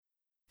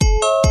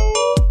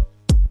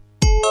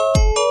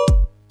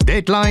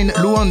Dateline,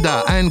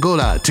 Luanda,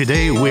 Angola.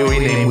 Today we're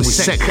in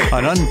Musek,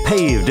 an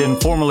unpaved,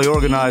 informally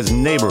organized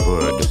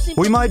neighborhood.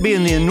 We might be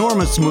in the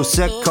enormous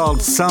Musek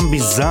called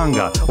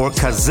Sambizanga, or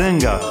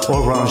Kazenga,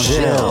 or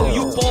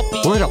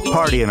Rangel. We're at a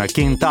party in a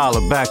quintal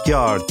or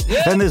backyard,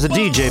 and there's a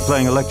DJ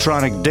playing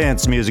electronic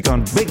dance music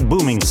on big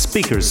booming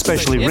speakers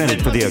specially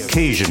rented for the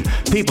occasion.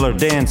 People are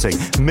dancing.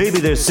 Maybe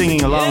they're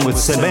singing along with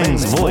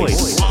Sebeng's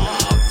voice.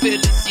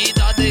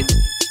 Felicidade,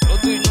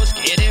 todos nós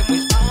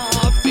queremos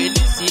a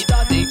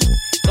felicidade.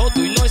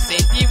 Todos nós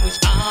sentimos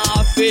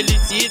a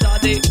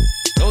felicidade.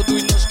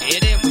 Todos nós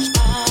queremos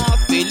a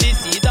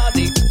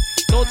felicidade.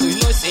 Todos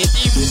nós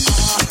sentimos a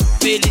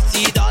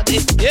felicidade.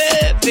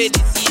 Yeah,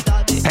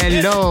 felicidade.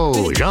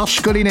 Hello, Georges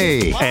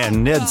Collinet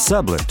And Ned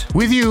Sublett.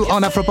 with you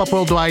on Afropop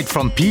Worldwide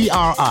from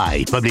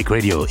PRI, Public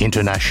Radio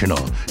International.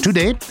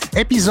 Today,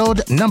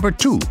 episode number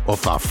 2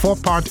 of our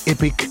 4-part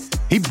epic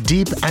Hip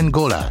Deep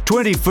Angola.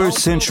 21st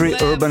century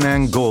urban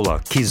Angola,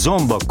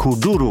 Kizomba,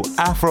 Kuduro,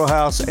 Afro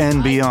House,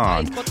 and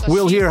beyond.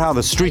 We'll hear how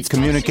the streets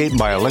communicate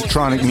by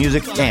electronic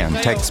music and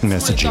text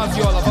messaging.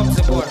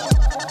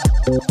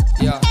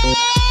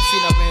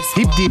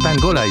 Hip Deep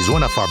Angola is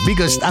one of our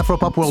biggest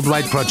Afropop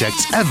Worldwide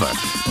projects ever.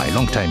 My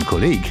longtime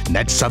colleague,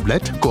 Ned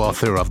Sublett,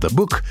 co-author of the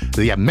book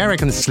The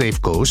American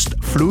Slave Coast,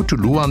 flew to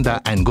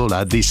Luanda,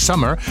 Angola this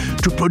summer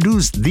to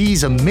produce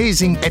these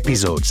amazing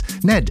episodes.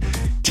 Ned,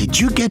 did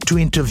you get to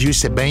interview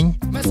Sebeng?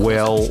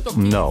 Well,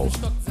 no.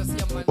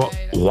 Well,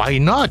 why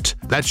not?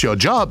 That's your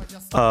job.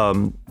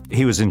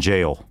 He was in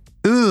jail.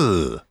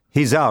 Ugh.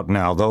 He's out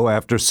now, though,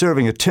 after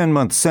serving a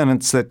 10-month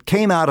sentence that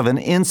came out of an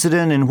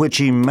incident in which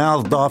he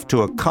mouthed off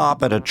to a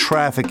cop at a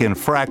traffic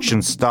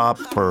infraction stop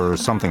or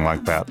something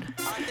like that.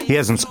 He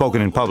hasn't spoken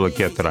in public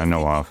yet that I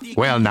know of.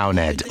 Well now,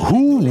 Ned,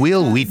 who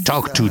will we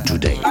talk to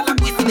today?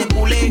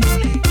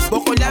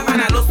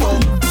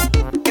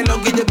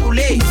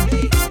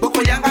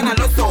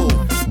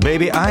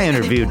 Baby, I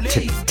interviewed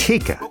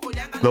Titika,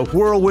 the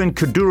whirlwind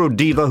Kuduro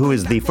diva who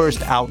is the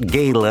first out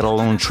gay, let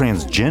alone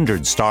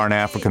transgendered star in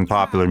African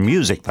popular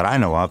music that I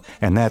know of,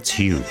 and that's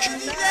huge.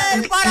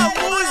 Para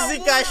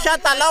música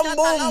chata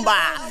lambumba.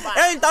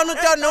 Eu então não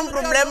tenho nenhum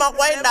problema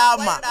com a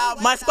dama.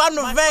 Mas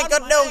quando vem que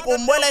eu tenho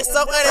combo, elas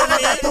só querem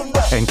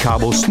me. And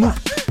Cabo Snoop,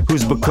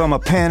 who's become a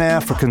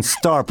Pan-African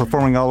star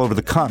performing all over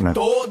the continent.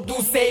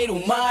 Todo ser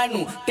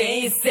humano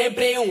tem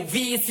sempre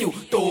vício.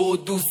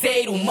 Todo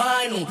ser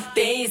humano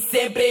tem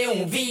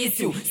sempre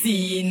vício.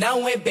 Se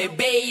não é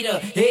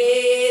bebeira,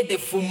 é de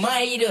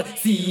fumeira.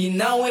 Se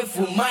não é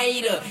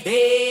fumeira,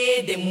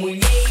 é de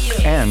mulher.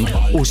 And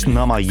Os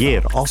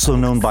Namayer, also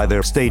known by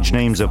their stage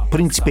names of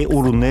Príncipe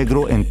Ouro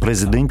Negro and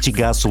Presidente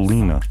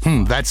Gasolina.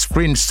 That's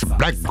Prince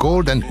Black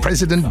Gold and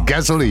President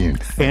Gasoline.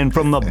 And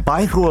from the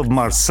Bairro of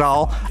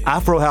Marçal,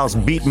 Afro House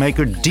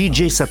beatmaker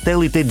DJ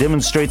Satellite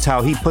demonstrates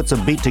how he puts a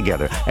beat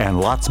together, and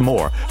lots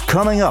more.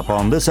 Coming up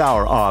on this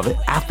hour of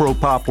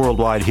Afropop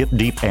Worldwide Hip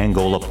Deep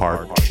Angola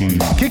Part 2.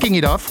 Kicking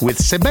it off with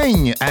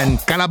Sebeng and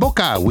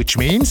Calaboca, which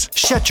means...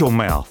 Shut your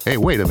mouth. Hey,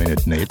 wait a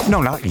minute, Nate.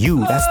 No, not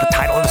you. That's the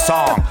title of the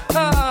song.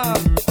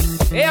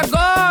 E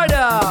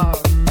agora?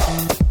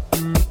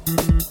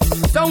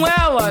 São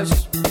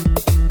elas?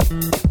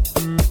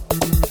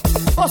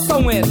 Ou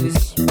são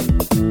eles?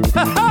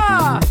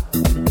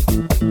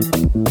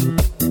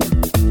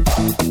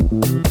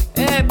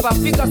 Epa,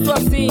 fica só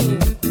assim.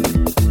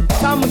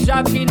 Estamos já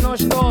aqui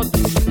nós todos.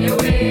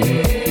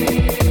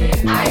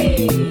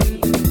 Ai.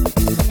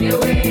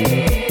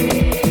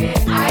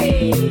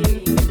 Ai.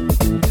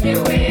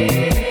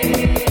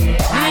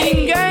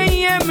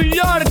 Ninguém é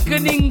melhor que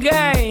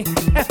ninguém.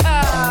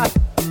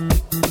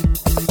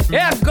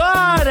 É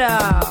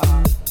agora!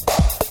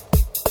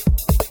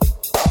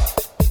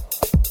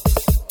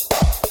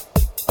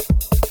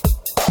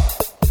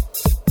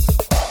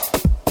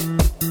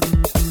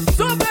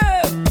 Sobe!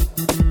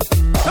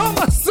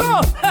 Toma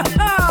só!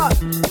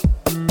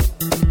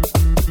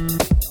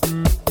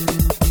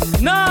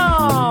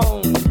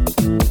 Não!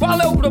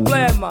 Qual é o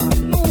problema?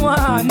 Não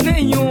há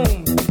nenhum.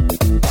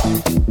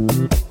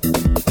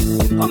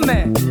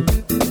 Homem!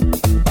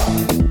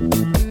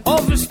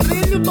 Ouve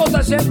escrilho, toda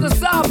a gente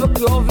sabe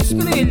que ouve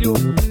escrilho.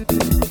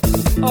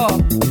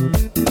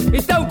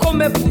 Então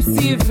como é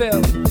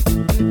possível?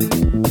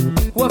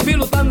 O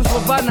Avilo está nos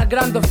levar na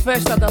grande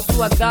festa da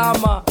sua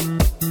dama.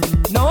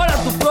 Na hora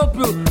do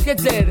próprio, quer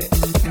dizer,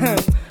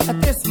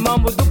 até esse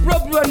mambo, do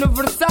próprio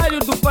aniversário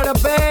do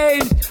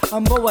parabéns. A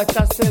boa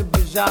está a ser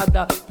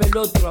beijada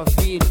pelo outro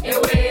Avilo.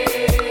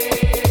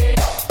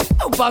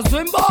 Eu passo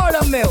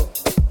embora, meu.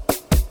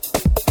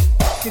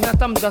 Se não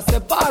estamos a ser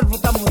parvo,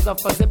 estamos a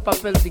fazer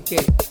papel de quê?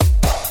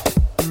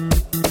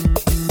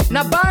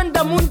 Na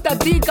banda, muita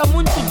dica,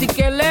 muito de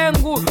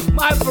quelengo.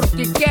 Mas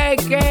porque quem,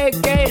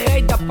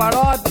 rei da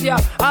paródia.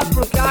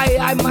 Porque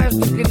ai, mais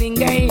do que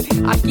ninguém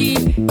aqui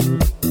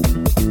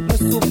me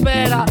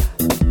supera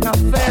na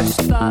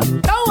festa.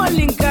 Estão a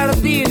lhe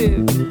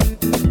encardir.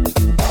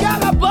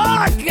 Cala a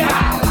boca!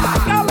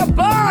 Cala a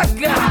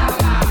boca!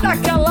 Está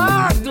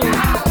calado!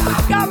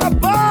 Cala a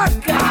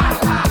boca!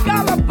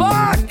 Cala a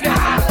boca!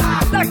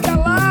 Está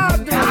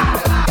calado!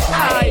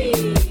 Ai!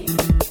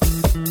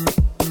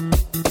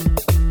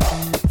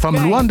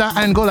 From Luanda,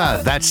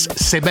 Angola, that's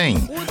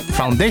Sebeng,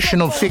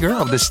 foundational figure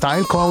of the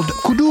style called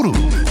Kuduro.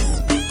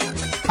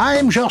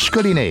 I'm Georges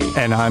Collinet.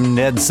 And I'm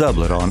Ned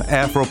Sublett on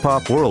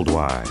Afropop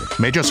Worldwide.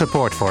 Major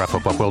support for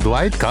Afropop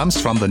Worldwide comes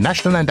from the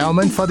National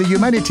Endowment for the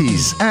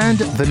Humanities and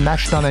the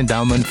National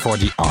Endowment for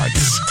the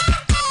Arts.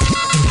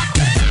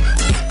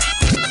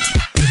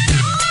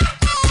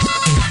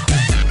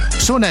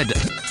 So Ned,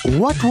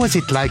 what was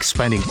it like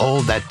spending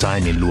all that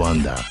time in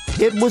Luanda?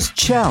 It was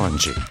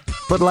challenging.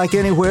 But like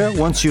anywhere,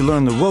 once you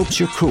learn the ropes,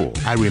 you're cool.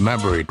 I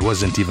remember it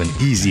wasn't even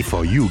easy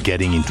for you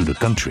getting into the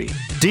country.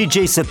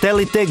 DJ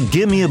Satellite,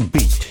 give me a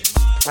beat.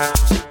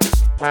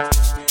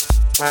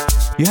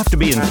 You have to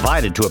be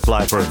invited to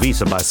apply for a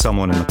visa by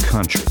someone in the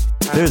country.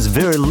 There's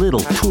very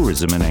little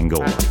tourism in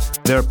Angola.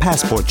 There are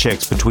passport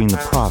checks between the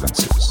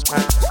provinces.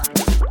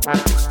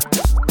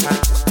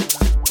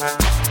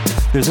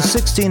 There's a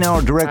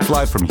 16-hour direct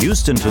flight from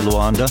Houston to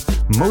Luanda.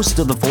 Most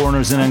of the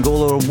foreigners in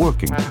Angola are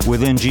working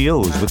with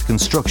NGOs, with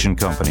construction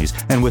companies,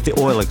 and with the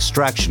oil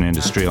extraction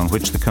industry on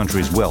which the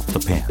country's wealth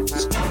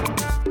depends.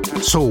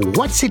 So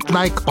what's it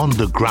like on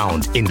the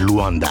ground in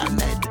Luanda,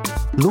 Ned?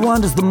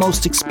 Luanda's the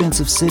most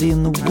expensive city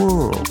in the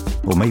world.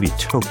 Or maybe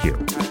Tokyo.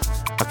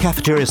 A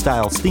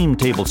cafeteria-style steam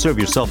table, serve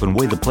yourself and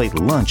weigh the plate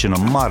lunch in a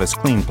modest,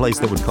 clean place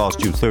that would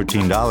cost you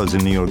 $13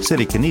 in New York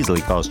City can easily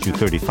cost you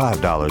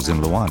 $35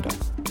 in Luanda.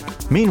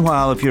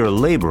 Meanwhile, if you're a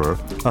laborer,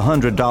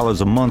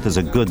 $100 a month is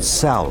a good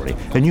salary,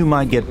 and you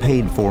might get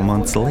paid 4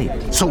 months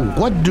late. So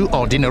what do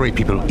ordinary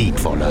people eat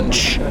for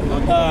lunch? A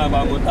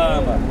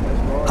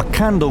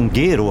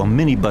candonguero, a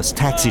minibus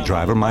taxi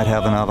driver, might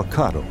have an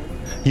avocado.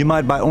 You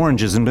might buy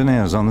oranges and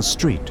bananas on the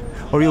street.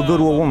 Or you'll go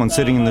to a woman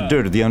sitting in the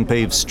dirt of the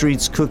unpaved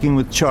streets cooking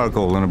with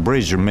charcoal in a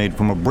brazier made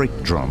from a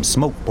brake drum,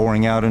 smoke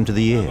pouring out into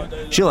the air.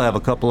 She'll have a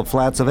couple of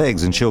flats of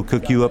eggs and she'll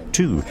cook you up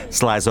too.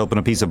 Slice open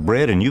a piece of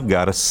bread and you've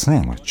got a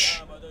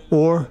sandwich.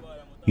 Or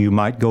you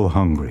might go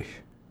hungry.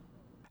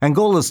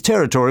 Angola's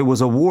territory was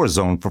a war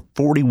zone for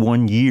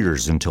 41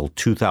 years until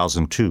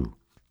 2002.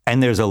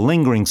 And there's a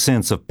lingering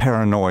sense of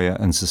paranoia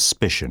and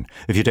suspicion.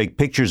 If you take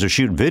pictures or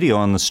shoot video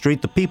on the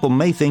street, the people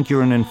may think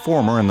you're an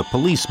informer and the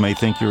police may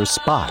think you're a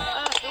spy.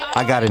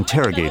 I got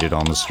interrogated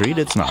on the street.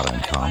 It's not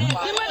uncommon.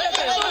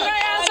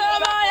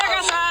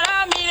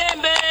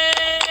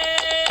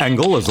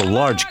 Angola's a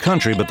large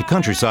country, but the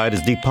countryside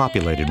is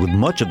depopulated, with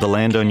much of the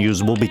land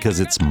unusable because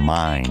it's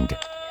mined.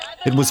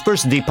 It was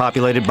first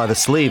depopulated by the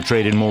slave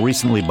trade and more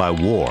recently by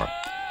war.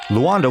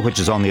 Luanda, which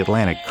is on the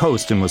Atlantic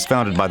coast and was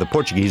founded by the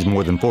Portuguese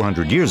more than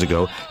 400 years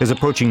ago, is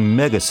approaching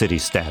megacity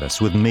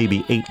status with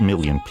maybe 8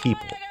 million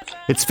people.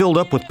 It's filled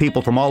up with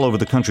people from all over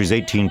the country's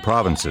 18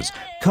 provinces,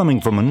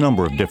 coming from a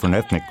number of different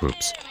ethnic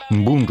groups: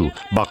 Mbundu,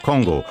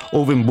 Bakongo,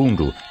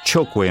 Ovimbundu,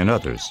 Chokwe, and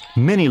others.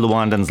 Many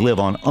Luandans live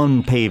on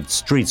unpaved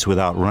streets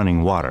without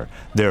running water.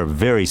 There are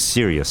very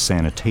serious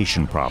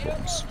sanitation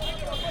problems.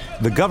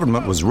 The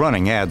government was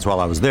running ads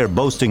while I was there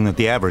boasting that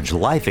the average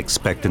life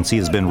expectancy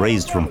has been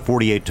raised from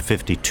 48 to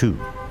 52.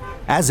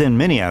 As in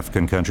many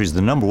African countries,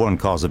 the number one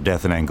cause of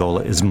death in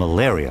Angola is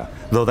malaria,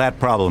 though that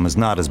problem is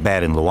not as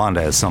bad in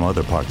Luanda as some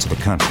other parts of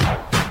the country.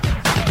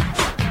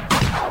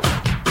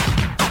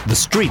 The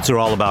streets are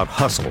all about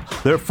hustle.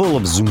 They're full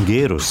of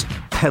zungueiros,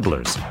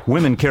 peddlers,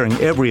 women carrying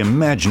every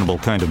imaginable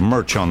kind of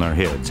merch on their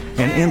heads,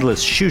 and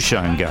endless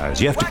shoeshine guys.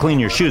 You have to clean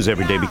your shoes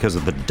every day because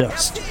of the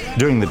dust.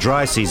 During the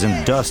dry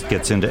season, dust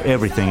gets into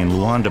everything, and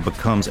Luanda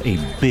becomes a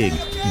big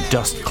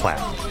dust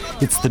cloud.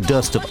 It's the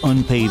dust of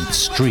unpaved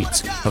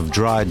streets, of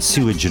dried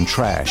sewage and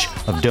trash,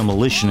 of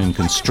demolition and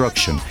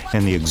construction,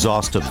 and the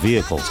exhaust of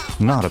vehicles,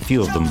 not a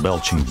few of them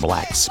belching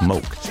black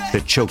smoke,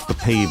 that choke the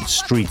paved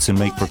streets and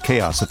make for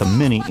chaos at the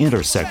many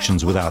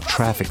intersections without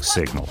traffic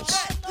signals.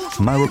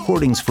 My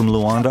recordings from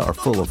Luanda are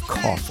full of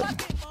coughing.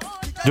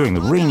 During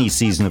the rainy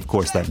season, of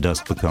course, that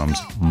dust becomes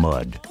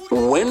mud.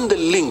 When the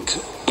link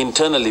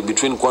internally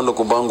between Cuando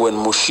Cubango and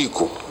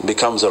Moshiko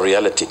becomes a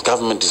reality,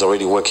 government is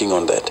already working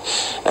on that.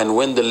 And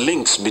when the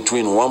links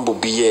between Wambo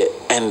Biye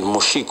and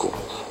Moshiko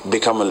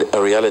become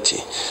a reality,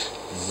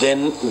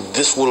 then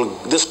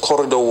this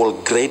corridor will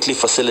greatly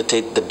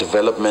facilitate the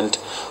development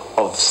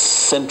of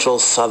central,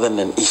 southern,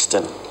 and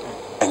eastern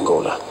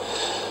Angola.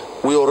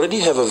 We already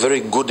have a very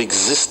good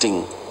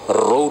existing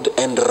road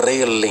and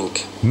rail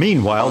link.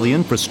 Meanwhile, the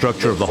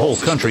infrastructure of the whole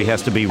country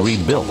has to be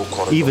rebuilt,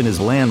 even as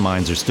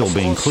landmines are still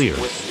being cleared.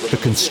 The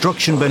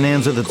construction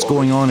bonanza that's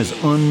going on is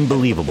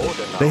unbelievable.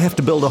 They have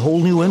to build a whole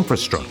new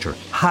infrastructure: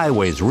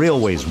 highways,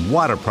 railways,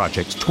 water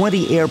projects,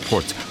 20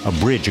 airports, a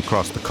bridge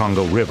across the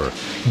Congo River.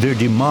 They're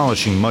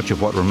demolishing much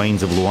of what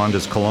remains of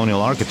Luanda's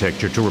colonial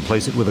architecture to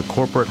replace it with a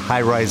corporate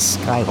high-rise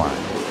skyline.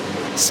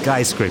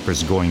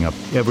 Skyscrapers going up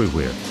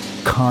everywhere.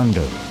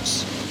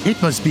 Condos. It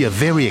must be a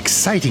very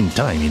exciting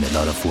time in a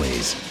lot of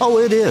ways. Oh,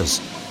 it is.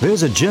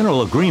 There's a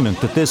general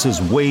agreement that this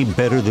is way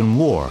better than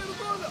war.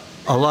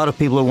 A lot of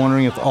people are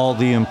wondering if all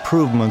the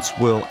improvements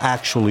will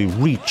actually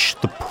reach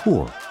the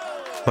poor.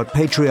 But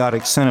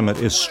patriotic sentiment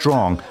is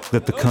strong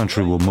that the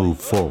country will move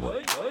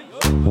forward.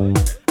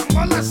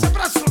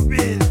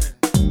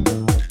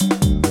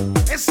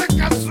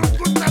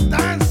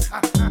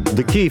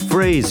 The key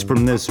phrase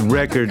from this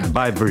record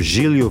by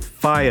Virgilio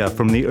Faia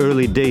from the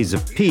early days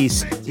of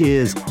peace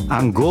is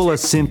Angola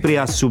sempre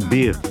a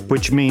subir,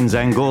 which means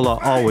Angola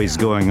always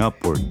going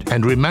upward.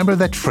 And remember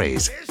that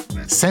phrase,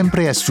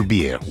 sempre a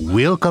subir.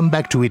 We'll come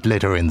back to it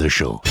later in the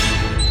show.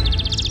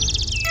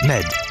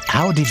 Ned,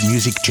 how did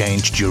music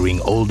change during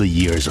all the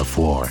years of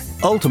war?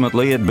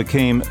 Ultimately, it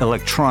became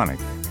electronic.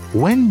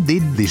 When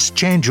did this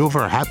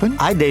changeover happen?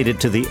 I date it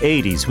to the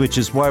 80s, which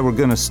is why we're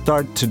going to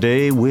start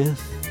today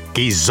with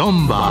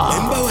Kizomba.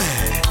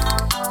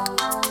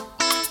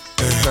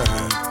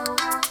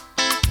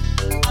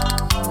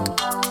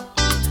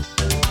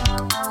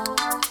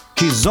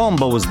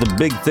 Kizomba was the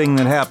big thing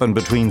that happened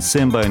between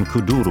Simba and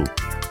Kuduro.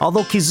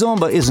 Although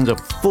Kizomba isn't a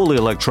fully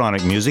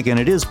electronic music and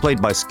it is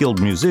played by skilled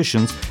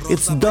musicians,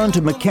 it's done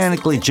to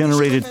mechanically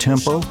generated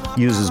tempo,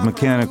 uses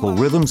mechanical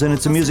rhythms, and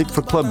it's a music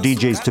for club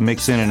DJs to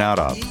mix in and out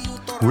of.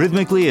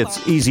 Rhythmically,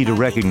 it's easy to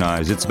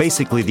recognize. It's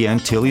basically the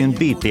Antillean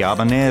beat, the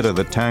habanera,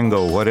 the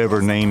tango,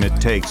 whatever name it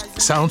takes.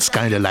 Sounds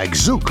kind of like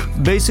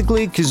zouk.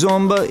 Basically,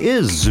 Kizomba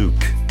is zouk,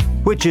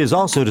 which is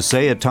also to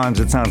say at times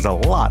it sounds a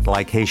lot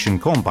like Haitian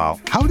compao.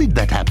 How did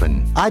that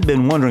happen? I'd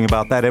been wondering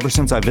about that ever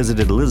since I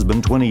visited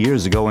Lisbon 20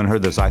 years ago and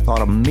heard this, I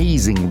thought,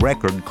 amazing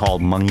record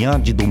called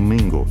Manhã de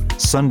Domingo,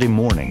 Sunday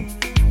Morning.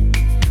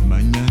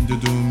 Manhã de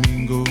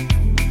domingo,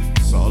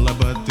 sol a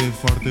bater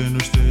forte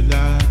nos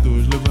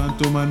telhados,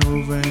 levanta uma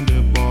nuvem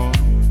de pó.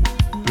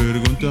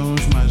 Perguntam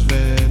os mais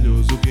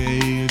velhos o que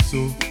é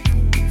isso.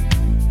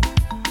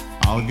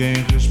 Alguém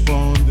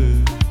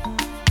responde,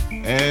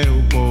 é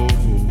o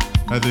povo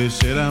a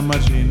descer a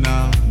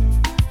marginal,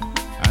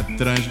 a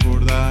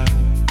transbordar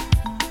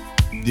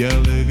de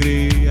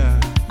alegria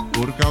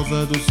por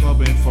causa do sol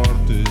bem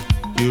forte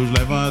que os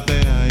leva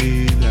até a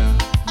ilha.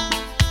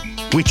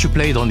 Which you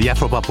played on the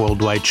Afropop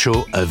Worldwide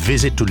show, A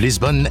Visit to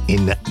Lisbon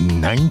in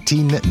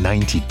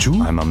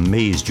 1992. I'm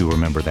amazed you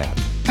remember that.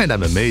 And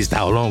I'm amazed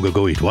how long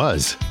ago it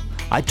was.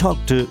 I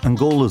talked to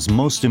Angola's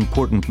most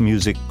important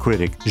music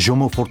critic,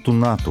 Jomo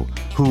Fortunato,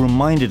 who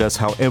reminded us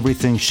how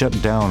everything shut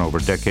down over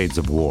decades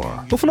of war.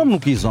 O fenômeno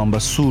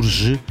Kizomba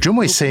surge.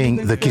 Jomo is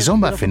saying the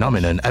Kizomba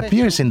phenomenon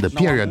appears in the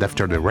period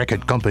after the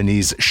record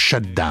companies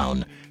shut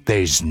down.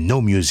 There's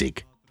no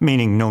music.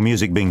 Meaning no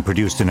music being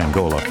produced in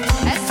Angola.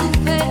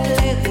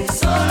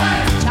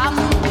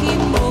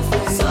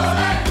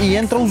 E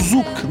entra o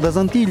zouk das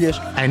Antilhas.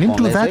 And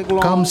into that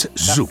comes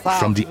zouk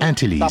from the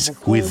Antilles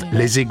with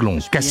Les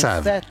Aiglons,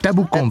 Kassav,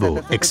 Tabu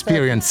Combo,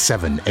 Experience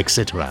 7,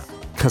 etc.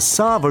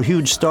 Kassav are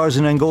huge stars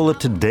in Angola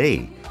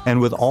today, and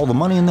with all the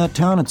money in that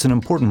town, it's an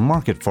important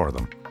market for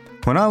them.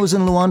 When I was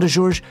in Luanda,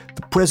 George,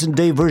 the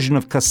present-day version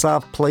of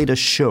Kassav played a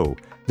show.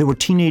 There were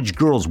teenage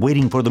girls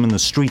waiting for them in the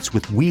streets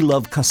with "We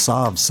Love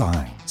Kassav"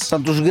 signs.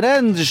 Portanto, os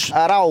grandes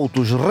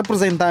arautos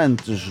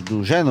representantes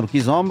do género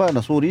Kizomba,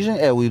 na sua origem,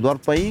 é o Eduardo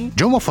Paim.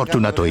 Jomo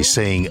Fortunato is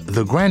saying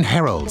the grand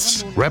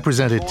heralds,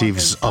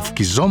 representatives of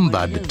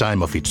Kizomba at the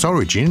time of its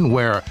origin,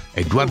 were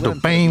Eduardo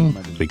Paim,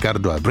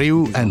 Ricardo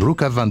Abreu, and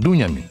Ruca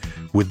Vandunhami,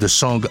 with the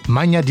song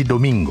Manhã de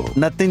Domingo.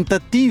 Na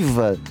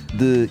tentativa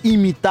de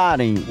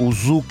imitarem o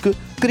zouk,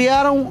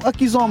 criaram a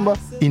Kizomba.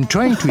 In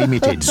trying to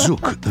imitate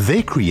zouk,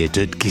 they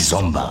created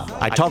Kizomba.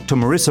 I talked to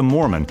Marissa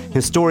Moorman,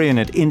 historian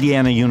at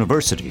Indiana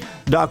University.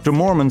 Dr.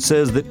 Moorman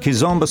says that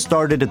Kizomba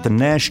started at the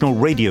national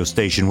radio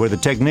station where the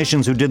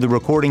technicians who did the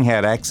recording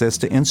had access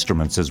to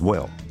instruments as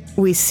well.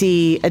 We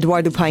see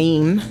Eduardo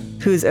Paim,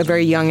 who's a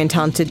very young and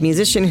talented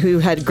musician who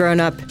had grown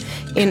up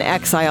in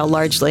exile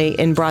largely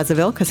in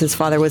Brazzaville because his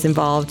father was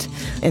involved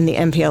in the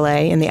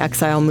MPLA, in the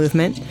exile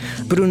movement.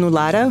 Bruno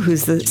Lara,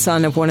 who's the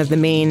son of one of the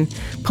main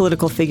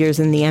political figures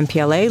in the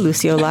MPLA,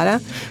 Lucio Lara,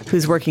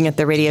 who's working at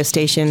the radio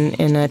station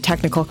in a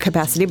technical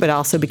capacity but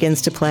also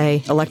begins to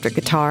play electric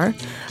guitar.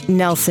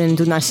 Nelson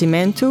do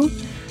Nascimento,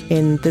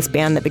 in this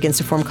band that begins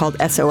to form called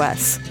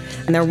SOS.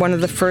 And they're one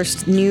of the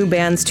first new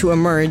bands to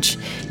emerge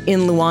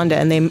in Luanda,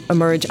 and they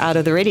emerge out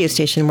of the radio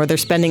station where they're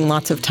spending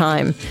lots of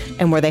time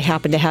and where they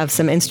happen to have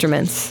some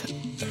instruments.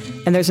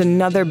 And there's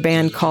another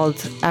band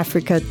called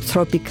Africa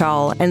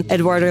Tropical, and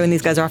Eduardo and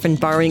these guys are often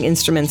borrowing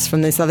instruments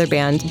from this other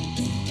band.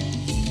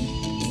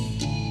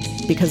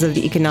 Because of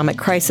the economic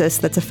crisis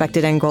that's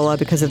affected Angola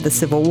because of the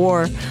civil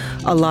war,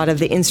 a lot of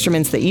the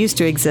instruments that used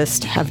to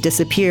exist have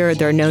disappeared.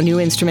 There are no new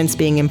instruments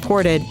being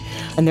imported,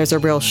 and there's a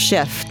real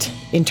shift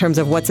in terms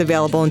of what's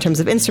available in terms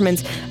of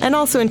instruments and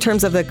also in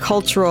terms of the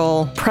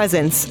cultural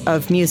presence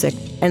of music.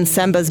 And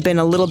semba's been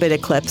a little bit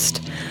eclipsed.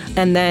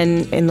 And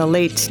then in the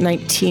late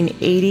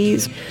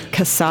 1980s,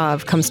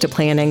 Kassav comes to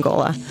play in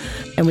Angola.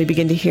 And we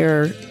begin to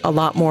hear a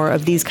lot more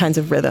of these kinds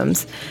of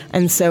rhythms.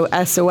 And so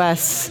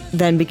SOS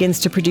then begins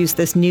to produce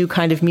this new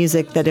kind of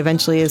music that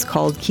eventually is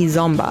called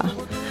Kizomba,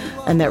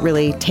 and that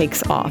really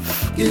takes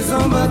off.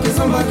 Kizomba,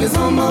 Kizomba,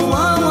 Kizomba,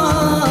 wah,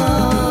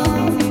 wah.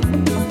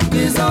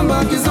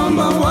 Kizomba,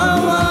 Kizomba,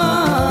 wah,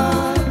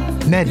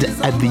 wah. Ned,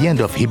 at the end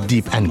of Hip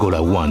Deep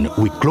Angola 1,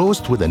 we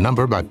closed with a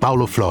number by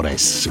Paulo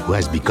Flores, who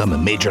has become a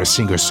major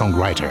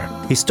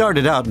singer-songwriter. He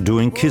started out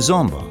doing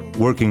Kizomba,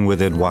 working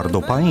with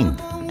Eduardo Paim.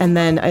 And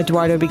then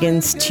Eduardo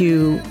begins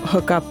to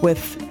hook up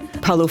with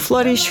Paulo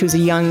Flores, who's a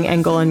young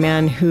Angolan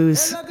man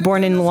who's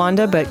born in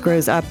Luanda but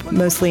grows up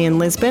mostly in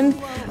Lisbon.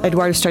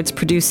 Eduardo starts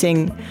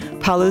producing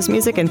Paulo's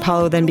music, and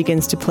Paulo then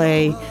begins to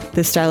play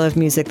this style of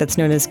music that's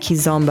known as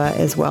kizomba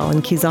as well.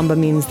 And kizomba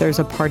means there's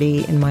a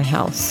party in my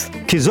house.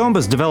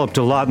 Kizomba's developed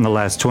a lot in the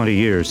last 20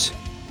 years.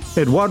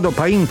 Eduardo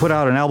Paim put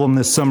out an album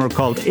this summer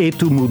called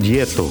Etu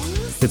Mudieto.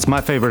 It's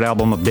my favorite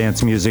album of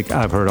dance music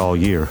I've heard all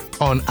year.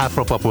 On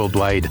Afropop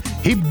Worldwide,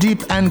 Hip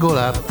Deep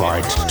Angola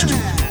Part 2.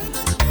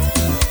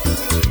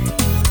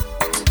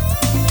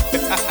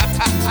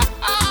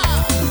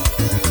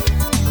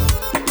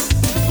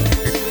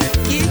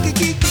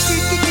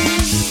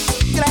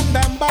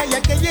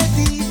 Grandambaia que lhe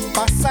di,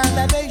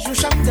 passada beijo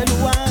chão de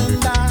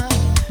Luanda.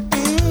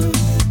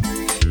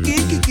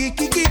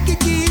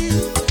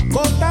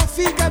 Gota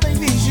fica bem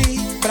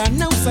vigi, pra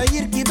não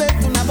sair que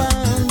beto na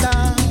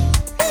banda.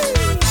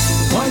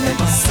 Olha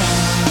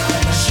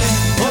passada,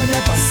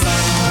 olha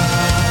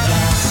passada.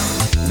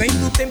 Vem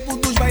do tempo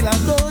dos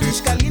bailadores,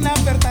 calina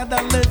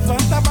apertada,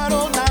 levanta a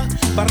barona.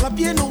 Barla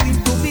piano,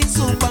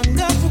 improviso,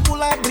 banga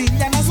popular,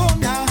 brilha na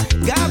zona.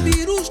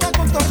 Gabiru está a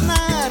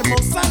contornar,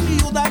 moça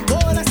miúda,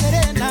 agora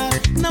serena.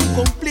 Não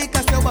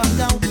complica seu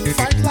bangão,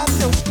 faz lá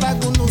seu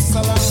estrago no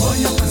salão.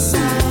 Olha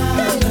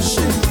passada,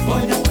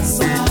 olha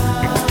passada.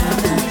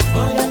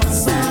 Olha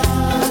passada,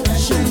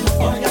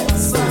 olha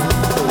passada.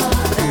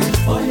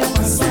 Olha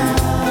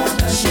passada,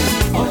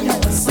 olha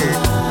passada.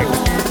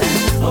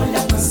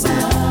 Olha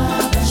passada,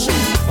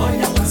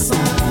 olha passada.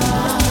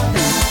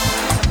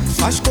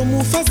 Faz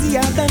como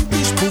fazia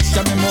antes,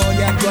 puxa a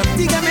memória do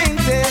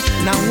antigamente.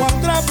 Não há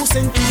travo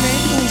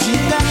sentimento,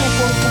 gira no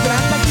corpo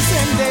grande que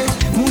sente.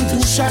 Muito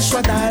chacho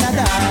a dar,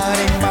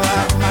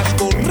 embalar, mas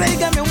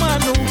correga meu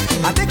mano.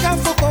 Até cá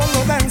focou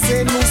no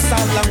dance no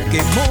salão,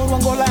 que moro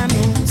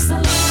angolano.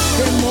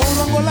 Que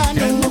moro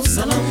angolano,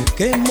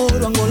 que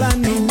moro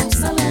angolano,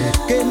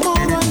 que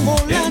moro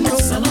angolano,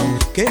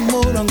 que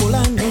moro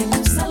angolano,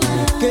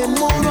 que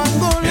moro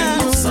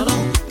angolano,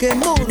 que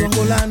moro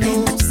angolano,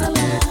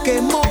 que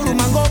moro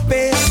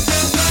mangope.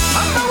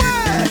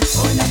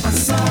 Olha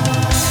passada,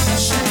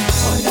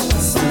 olha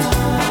passada,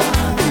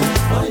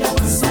 olha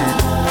passada,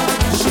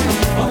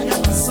 olha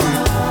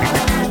passada,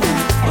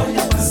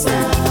 olha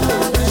passada,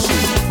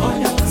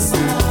 olha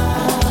passada,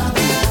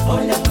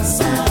 olha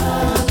passada,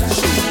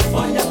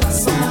 olha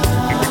passada.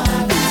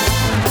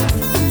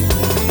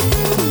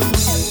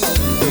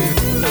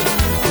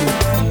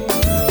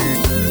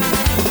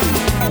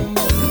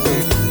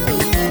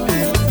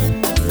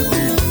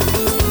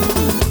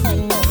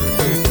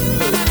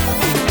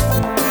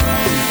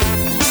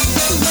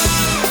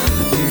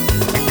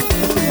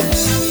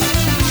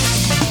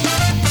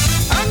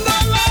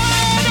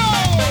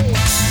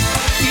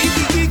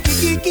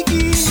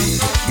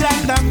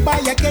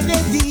 Grandambaia que lhe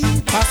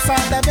di,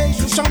 passada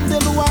beijo chão de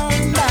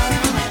Luanda.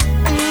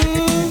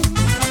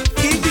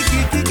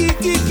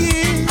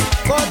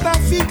 Gota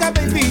fica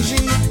bem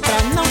vigi,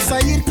 pra não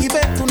sair que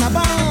beto na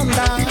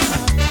banda.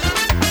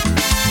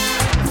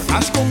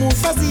 Faz como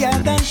fazia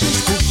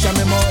antes, puxa a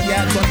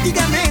memória do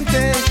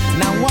antigamente.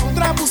 Não há um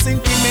travo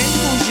sentimento,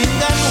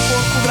 ginga no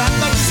corpo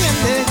branca que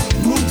sente.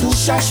 Muito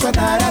chacho a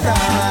dar,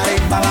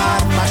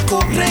 embalar, mas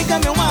correga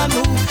meu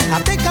mano.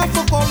 Até cá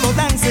focou no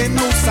dance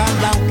no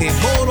salão, que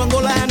moro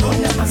angolano.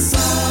 Olha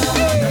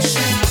passada,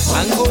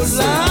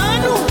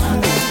 angolano.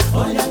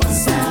 Olha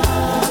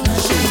passada,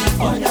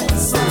 olha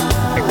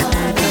passada,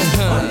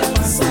 olha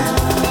passada,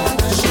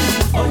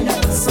 olha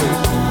passada.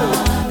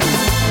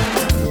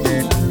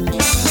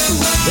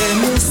 É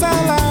no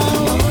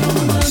salão,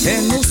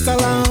 é no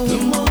salão,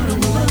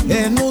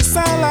 é no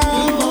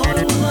salão,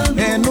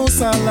 é no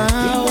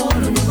salão,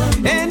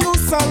 é no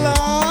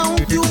salão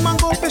que o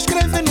mangope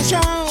escreve no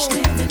chão.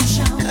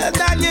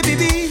 Dá-lhe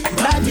bibi,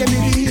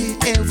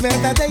 é o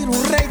verdadeiro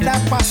rei da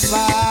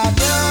passada.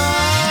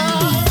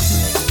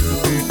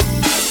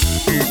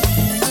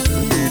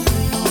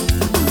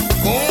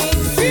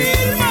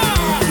 Confirma!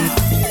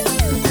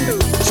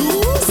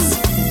 Juice!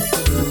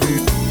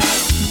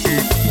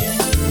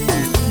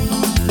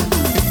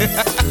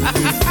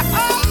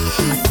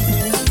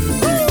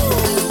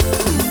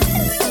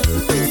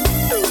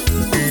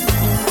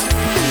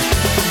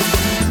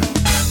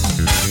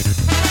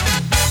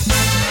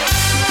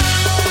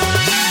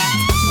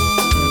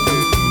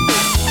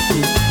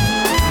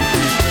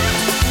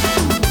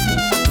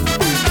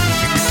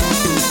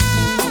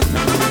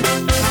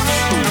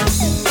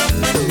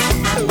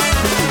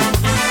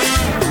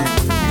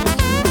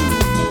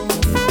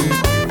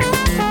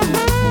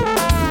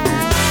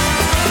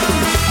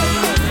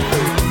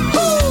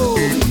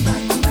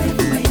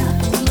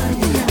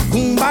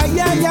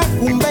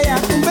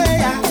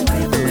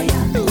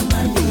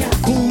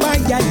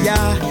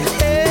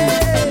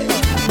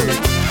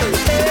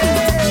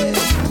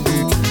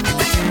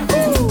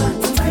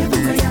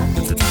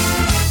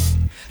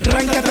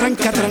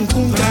 Tranca,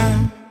 trancunca.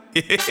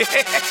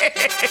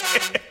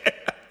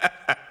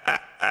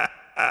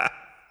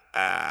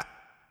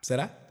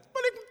 Será?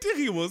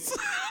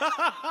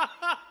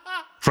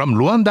 From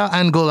Luanda,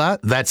 Angola,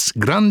 that's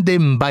Grande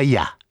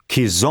Mbaya,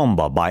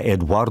 Kizomba by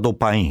Eduardo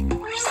Paim.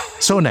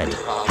 So Ned,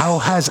 how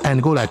has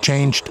Angola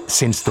changed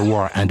since the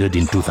war ended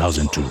in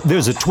 2002?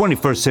 There's a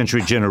 21st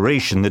century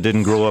generation that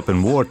didn't grow up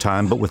in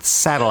wartime, but with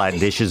satellite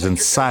dishes and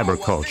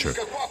cyber culture.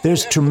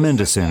 There's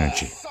tremendous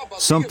energy.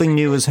 Something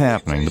new is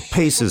happening. The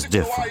pace is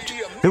different.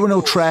 There were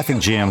no traffic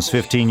jams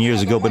 15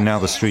 years ago, but now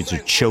the streets are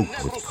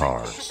choked with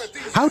cars.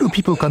 How do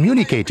people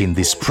communicate in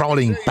this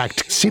sprawling,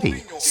 packed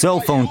city? Cell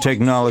phone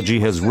technology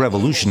has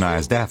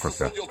revolutionized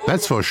Africa.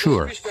 That's for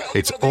sure.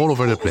 It's all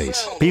over the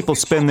place. People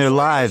spend their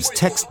lives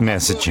text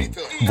messaging,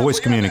 voice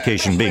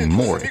communication being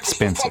more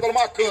expensive.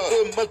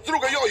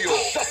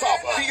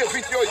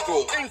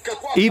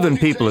 Even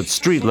people at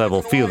street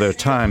level feel their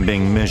time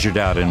being measured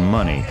out in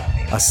money.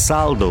 A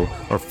saldo,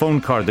 or phone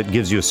card that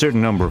gives you a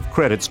certain number of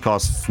credits,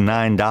 costs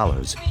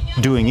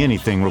 $9. Doing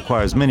anything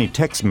requires many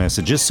text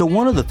messages, so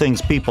one of the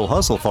things people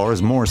hustle for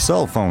is more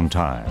cell phone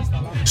time.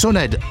 So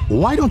Ned,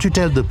 why don't you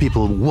tell the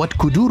people what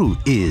kuduro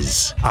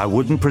is? I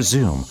wouldn't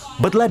presume,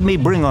 but let me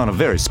bring on a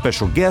very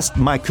special guest,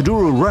 my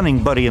kuduro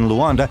running buddy in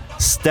Luanda,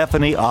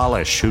 Stephanie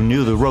Alish, who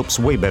knew the ropes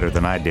way better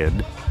than I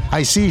did.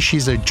 I see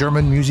she's a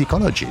German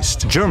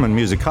musicologist. German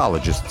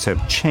musicologists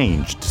have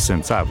changed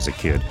since I was a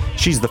kid.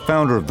 She's the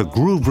founder of the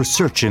Groove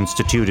Research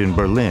Institute in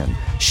Berlin.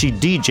 She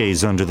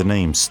DJs under the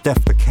name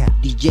Steph the Cat.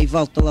 DJ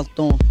Walter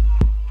Laton.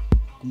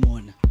 Come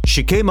on.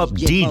 She came up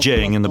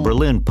DJing in the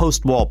Berlin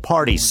post-wall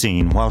party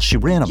scene while she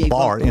ran a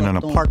bar in an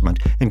apartment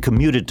and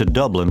commuted to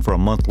Dublin for a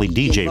monthly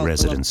DJ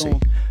residency.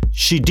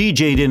 She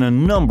DJ'd in a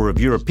number of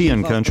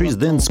European countries,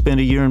 then spent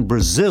a year in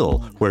Brazil,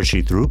 where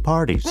she threw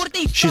parties.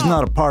 She's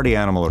not a party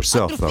animal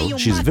herself, though.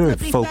 She's very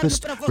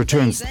focused,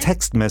 returns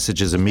text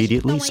messages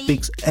immediately,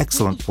 speaks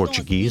excellent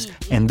Portuguese,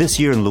 and this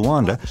year in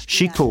Luanda,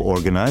 she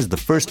co-organized the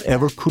first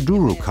ever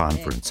Kuduro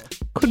conference.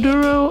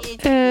 Kuduro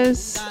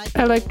is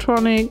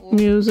electronic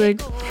music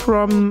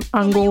from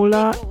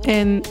Angola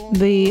and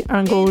the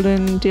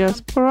Angolan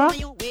diaspora.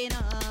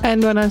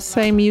 And when I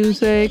say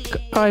music,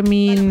 I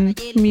mean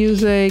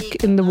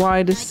music in the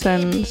widest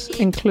sense,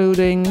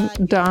 including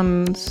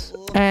dance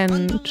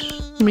and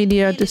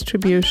media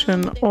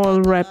distribution, all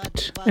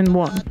wrapped in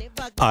one.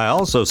 I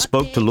also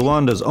spoke to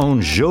Luanda's own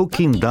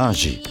Joaquim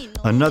Daji,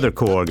 another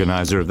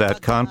co-organizer of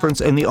that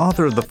conference and the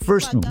author of the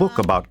first book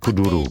about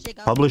Kuduro,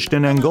 published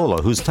in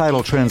Angola, whose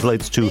title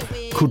translates to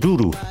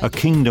Kuduro, a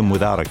kingdom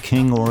without a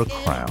king or a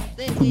crown.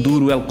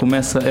 Kuduro,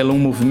 ele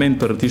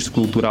movimento artístico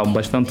cultural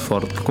bastante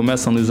forte, que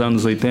começa nos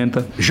anos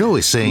 80. Joe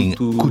is saying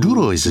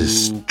Kuduro is a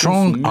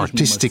strong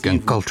artistic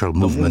and cultural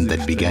movement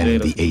that began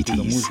in the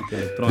 80s,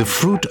 the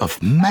fruit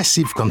of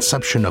massive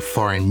consumption of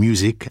foreign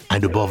music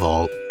and, above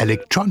all,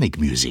 electronic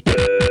music.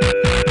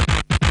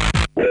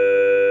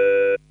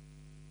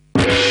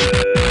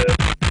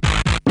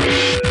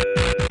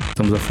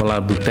 Estamos a falar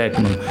do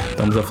techno,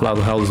 estamos a falar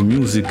do house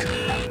music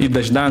e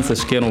das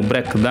danças que eram o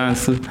break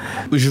dance.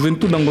 A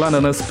juventude angolana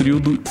nesse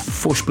período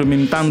foi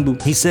experimentando.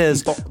 He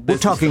says, we're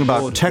talking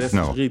about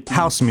techno,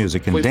 house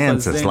music and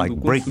dances like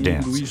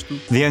breakdance.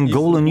 The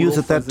Angolan youth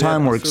at that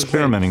time were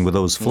experimenting with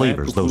those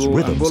flavors, those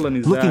rhythms,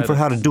 looking for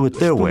how to do it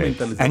their way.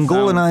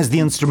 Angolanize the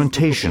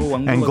instrumentation,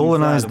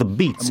 Angolanize the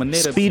beats,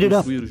 speed it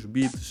up.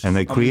 And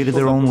they created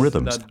their own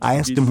rhythms. I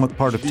asked him what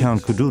part of town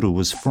Kuduro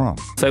was from.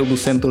 Saiu do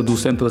centro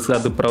da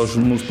cidade para os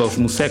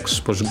musecos,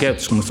 para os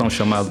guetos, como são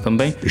chamados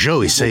também.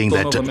 Joe is saying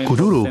that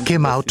Kuduro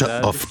came out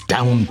of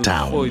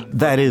downtown.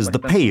 That is the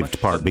paved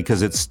part,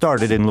 because it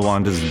started in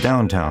Luanda's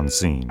downtown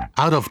scene.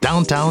 Out of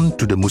downtown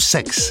to the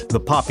Museks, the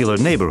popular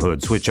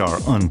neighborhoods which are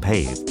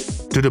unpaved.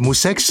 To the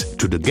Museks,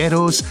 to the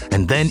ghettos,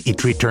 and then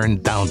it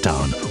returned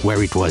downtown,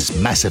 where it was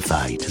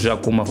massified. Já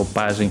com uma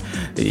roupagem,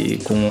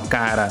 com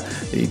cara,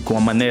 com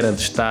a maneira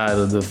de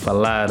estar, de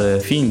falar,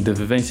 enfim, de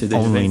vivência.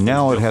 Only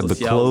now it had the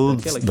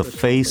clothes, the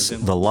face,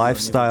 the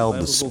lifestyle,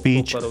 the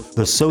speech,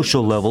 the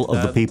social level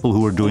of the people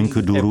who were doing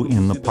Kuduro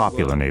in the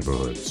popular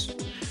neighborhoods.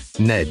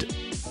 Ned,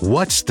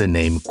 what's the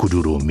name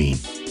Kuduro mean?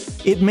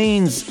 It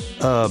means,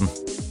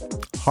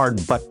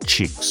 hard butt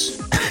cheeks.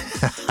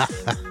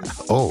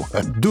 Oh.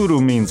 Duro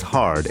means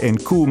hard,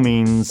 and ku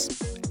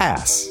means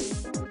ass.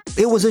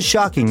 It was a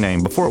shocking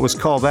name. Before it was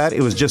called that,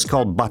 it was just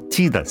called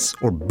batidas,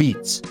 or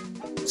beats.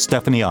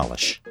 Stephanie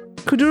Alish.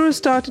 Kuduro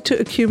started to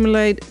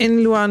accumulate in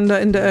Luanda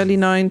in the early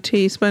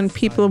 90s when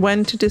people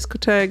went to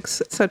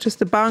discotheques such as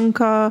the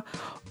Banca,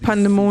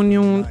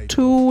 Pandemonium,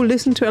 to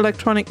listen to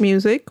electronic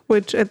music,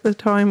 which at the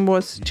time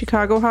was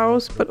Chicago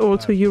house, but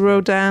also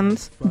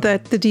Eurodance,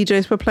 that the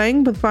DJs were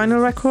playing with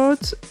vinyl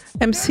records.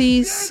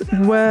 MCs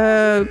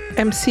were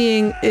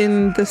MCing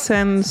in the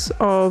sense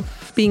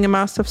of being a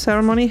master of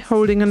ceremony,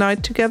 holding a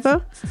night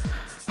together,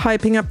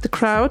 hyping up the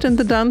crowd and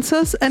the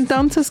dancers. And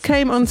dancers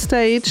came on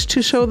stage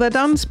to show their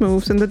dance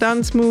moves. And the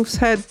dance moves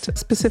had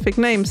specific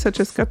names such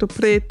as Gato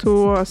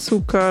Preto,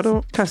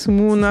 Açúcar,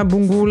 Kasumuna,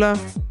 Bungula.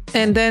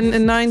 And then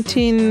in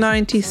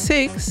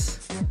 1996,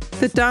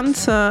 the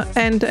dancer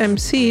and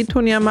MC,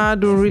 Tony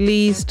Amado,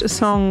 released a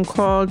song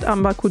called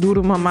Amba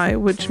Kuduro Mamai,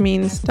 which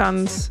means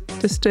dance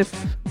the stiff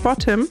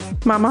bottom,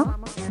 mama.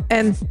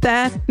 And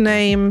that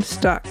name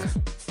stuck.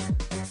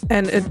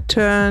 and it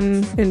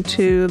turned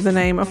into the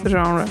name of the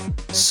genre.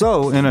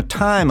 So, in a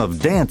time of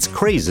dance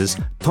crazes,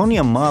 Tony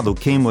Amado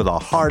came with a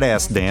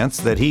hard-ass dance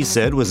that he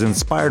said was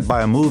inspired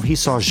by a move he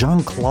saw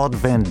Jean-Claude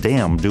Van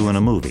Damme do in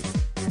a movie.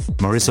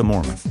 Marissa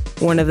Morman.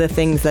 One of the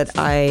things that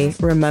I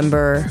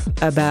remember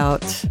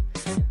about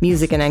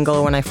music in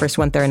Angola when I first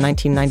went there in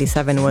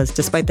 1997 was,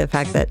 despite the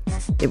fact that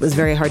it was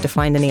very hard to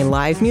find any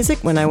live music,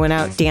 when I went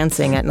out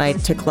dancing at night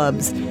to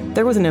clubs,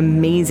 there was an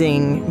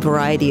amazing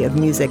variety of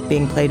music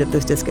being played at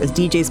those discos.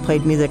 DJs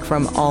played music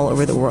from all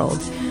over the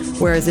world.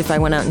 Whereas if I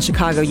went out in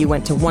Chicago, you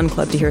went to one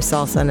club to hear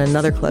salsa and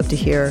another club to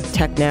hear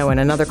techno and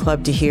another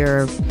club to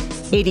hear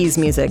 80s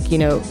music. You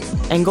know,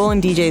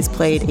 Angolan DJs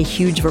played a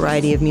huge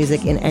variety of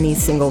music in any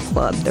single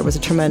club. There was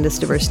a tremendous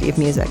diversity of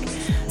music.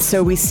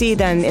 So we see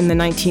then in the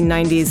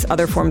 1990s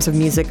other forms of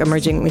music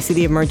emerging. We see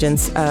the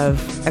emergence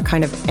of a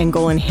kind of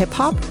Angolan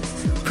hip-hop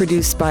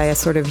produced by a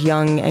sort of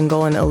young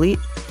Angolan elite.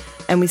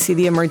 And we see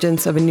the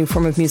emergence of a new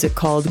form of music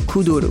called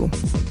kuduro,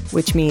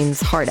 which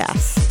means hard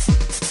ass.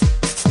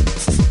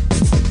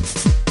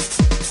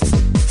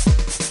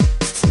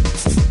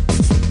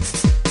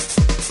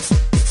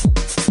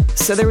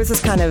 So there was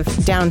this kind of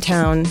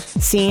downtown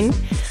scene,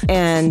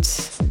 and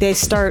they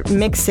start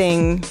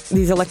mixing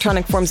these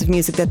electronic forms of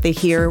music that they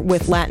hear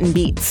with Latin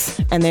beats.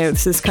 And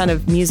there's this kind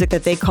of music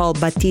that they call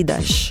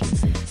batidas.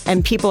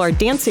 And people are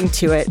dancing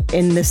to it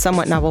in this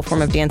somewhat novel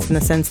form of dance, in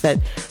the sense that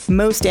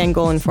most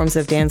Angolan forms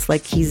of dance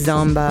like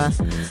kizomba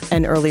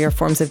and earlier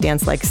forms of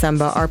dance like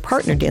samba are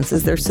partner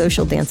dances. They're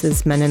social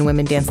dances. Men and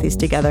women dance these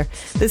together.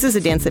 This is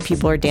a dance that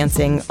people are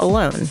dancing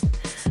alone.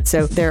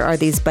 So there are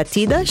these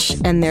batidas,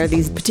 and there are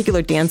these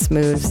particular dance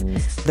moves.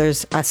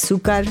 There's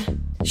açúcar,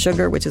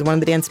 sugar, which is one of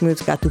the dance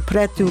moves. Gato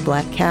preto,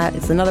 black cat,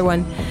 is another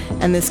one.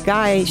 And this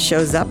guy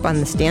shows up on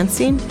this dance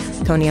scene,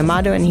 Tony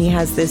Amado, and he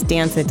has this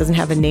dance that doesn't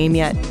have a name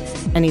yet.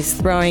 And he's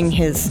throwing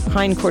his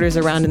hindquarters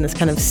around in this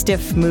kind of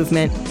stiff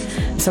movement.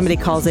 Somebody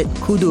calls it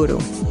kuduro,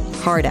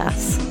 hard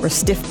ass, or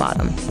stiff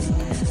bottom.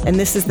 And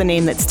this is the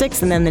name that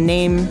sticks, and then the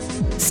name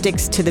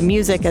sticks to the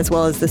music as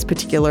well as this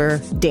particular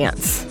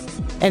dance.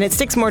 And it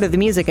sticks more to the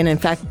music, and in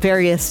fact,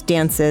 various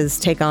dances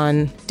take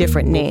on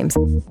different names.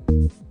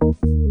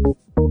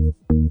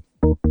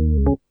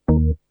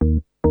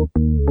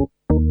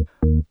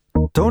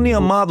 Tony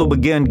Amado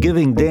began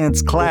giving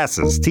dance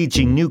classes,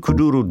 teaching new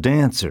kuduro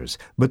dancers,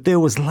 but there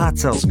was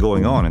lots else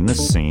going on in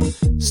this scene.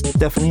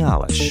 Stephanie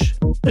Alish.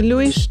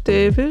 Luis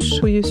Davis,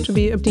 who used to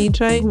be a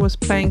DJ, who was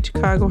playing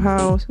Chicago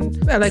house and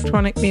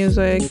electronic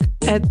music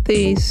at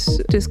these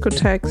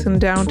discotheques in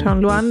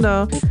downtown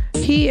Luanda.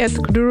 He, at the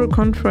Kuduro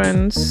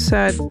conference,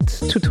 said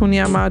to Tony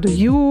Amado,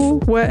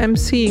 "You were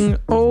emceeing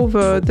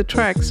over the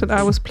tracks that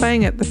I was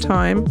playing at the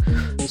time,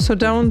 so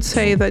don't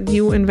say that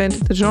you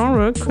invented the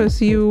genre,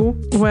 because you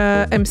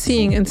were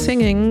emceeing and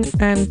singing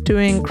and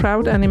doing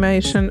crowd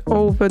animation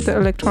over the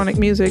electronic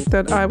music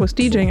that I was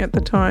DJing at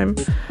the time."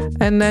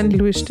 And then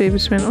Luis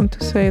Davis went on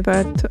to say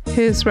that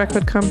his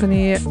record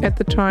company at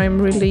the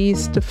time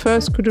released the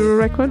first Kuduro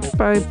record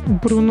by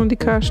Bruno Di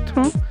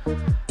Castro.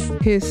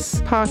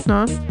 His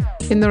partner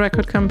in the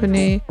record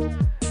company,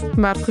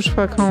 Marcos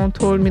Falcão,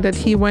 told me that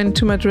he went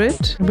to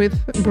Madrid with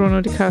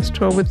Bruno Di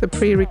Castro with the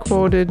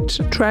pre-recorded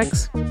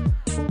tracks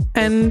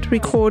and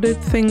recorded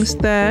things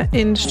there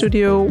in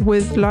studio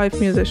with live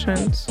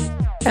musicians.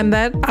 And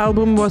that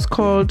album was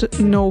called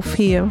No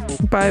Fear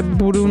by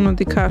Bruno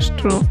Di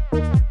Castro.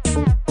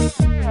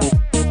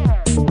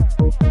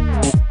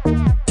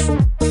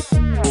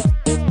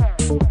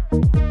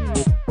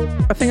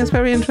 I think it's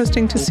very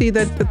interesting to see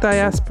that the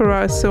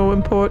diaspora is so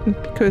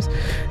important, because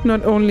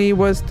not only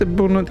was the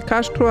Bruno Di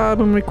Castro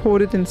album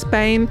recorded in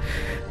Spain,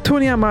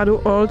 Tony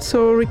Amado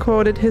also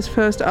recorded his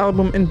first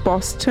album in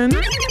Boston.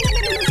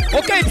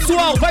 Ok,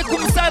 pessoal, vai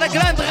começar a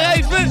grande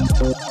rave.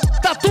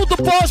 Está tudo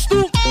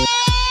posto.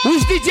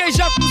 Os DJs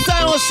já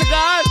começaram a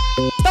chegar.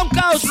 Estão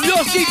cá os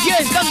melhores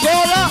DJs de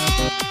Angola.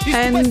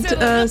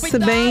 And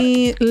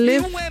Sebain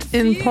lived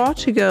in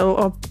Portugal,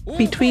 or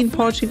between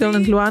Portugal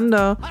and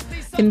Luanda,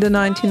 in the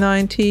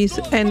 1990s.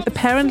 And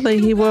apparently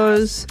he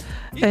was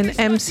an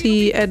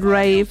MC at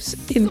raves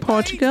in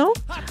Portugal.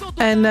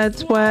 And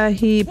that's where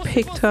he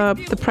picked up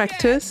the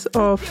practice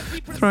of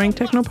throwing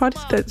techno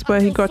parties. That's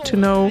where he got to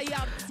know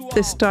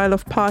this style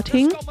of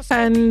partying.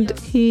 And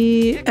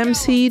he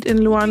MC'd in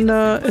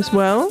Luanda as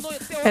well,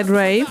 at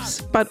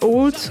raves, but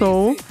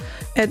also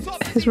at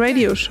his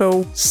radio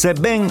show.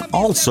 Sebain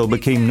also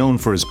became known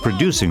for his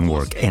producing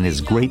work and his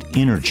great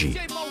energy.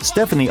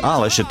 Stephanie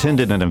Alish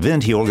attended an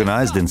event he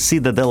organized in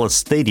Cidadela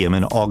Stadium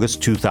in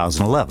August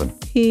 2011.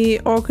 He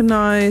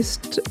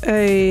organized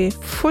a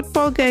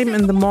football game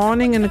in the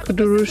morning and a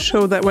Kuduro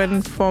show that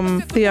went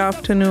from the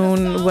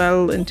afternoon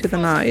well into the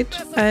night.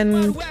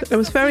 And it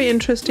was very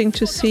interesting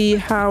to see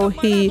how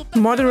he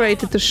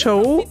moderated the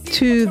show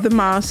to the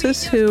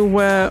masses who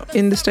were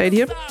in the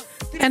stadium.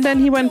 And then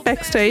he went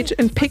backstage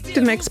and picked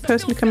the next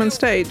person to come on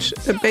stage.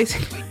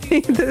 Basically,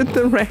 Suddenly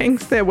the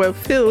ranks there were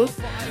filled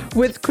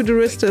with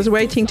kuduristas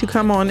waiting to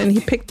come on, and he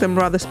picked them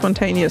rather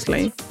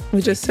spontaneously.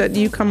 He just said,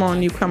 you come on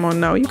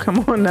now, you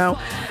come on now.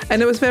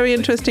 And it was very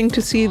interesting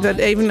to see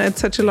that even at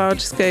such a large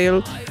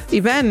scale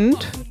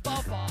event,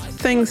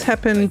 things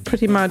happen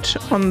pretty much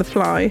on the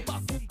fly.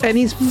 And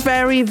he's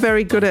very,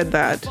 very good at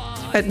that,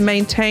 at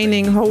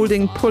maintaining,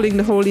 holding, pulling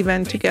the whole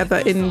event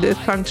together in the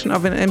function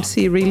of an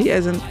MC, really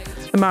as a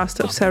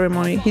master of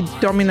ceremony. He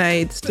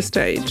dominates the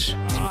stage.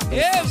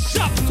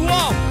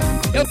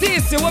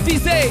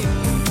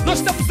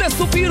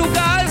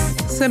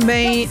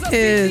 Sembey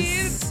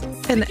is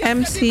an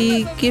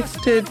MC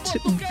gifted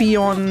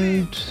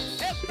beyond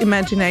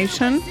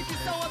imagination.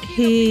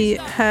 He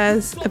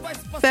has a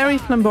very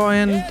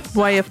flamboyant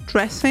way of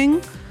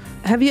dressing.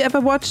 Have you ever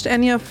watched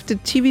any of the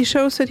TV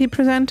shows that he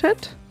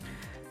presented?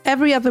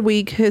 Every other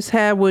week, his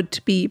hair would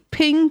be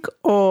pink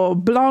or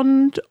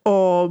blonde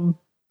or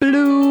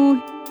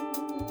blue.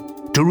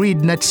 To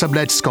read Ned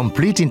Sublet's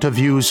complete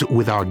interviews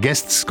with our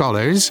guest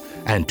scholars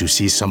and to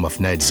see some of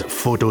Ned's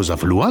photos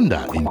of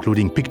Luanda,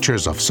 including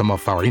pictures of some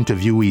of our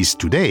interviewees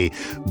today,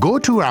 go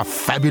to our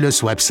fabulous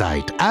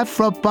website,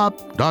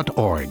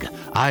 afropop.org.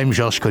 I'm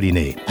Georges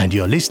Collinet, and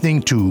you're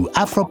listening to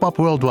Afropop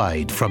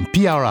Worldwide from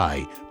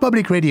PRI,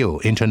 Public Radio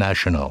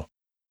International.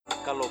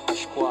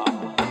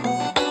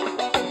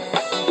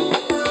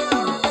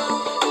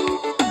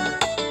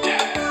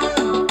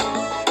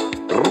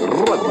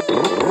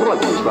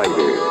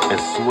 É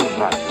sua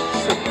rádio.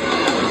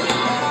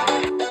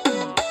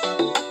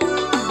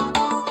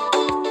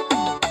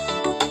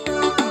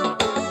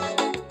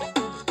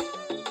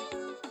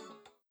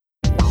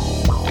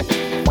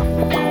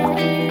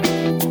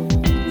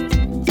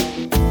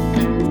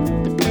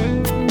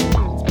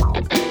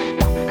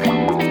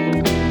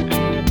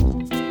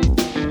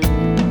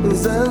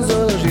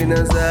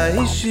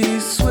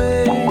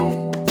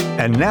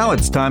 And now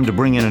it's time to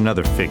bring in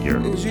another figure,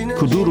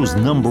 Kuduru's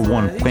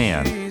 #1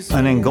 fan,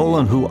 an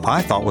Angolan who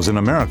I thought was an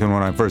American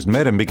when I first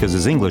met him because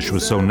his English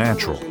was so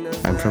natural.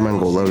 I'm from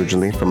Angola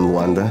originally, from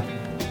Luanda,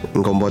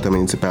 Ngombota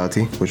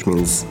municipality, which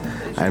means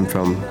I'm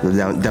from the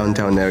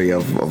downtown area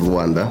of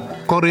Luanda.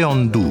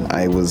 Koreondu.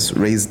 I was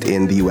raised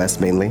in the U.S.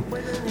 mainly.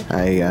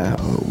 I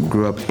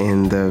grew up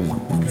in the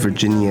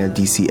Virginia,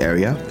 D.C.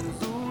 area.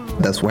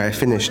 That's where I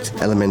finished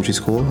elementary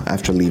school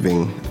after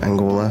leaving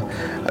Angola,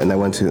 and I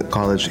went to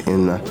college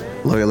in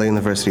Loyola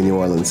University, New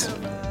Orleans.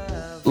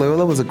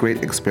 Loyola was a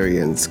great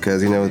experience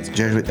because, it's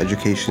Jesuit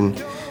education.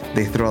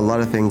 They throw a lot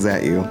of things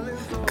at you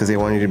because they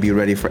want you to be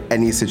ready for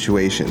any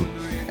situation.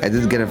 I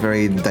did get a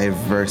very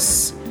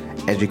diverse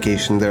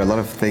education. There are a lot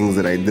of things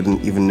that I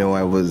didn't even know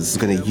I was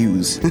going to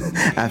use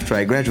after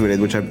I graduated,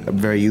 which are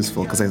very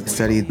useful because I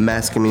studied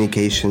mass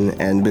communication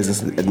and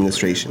business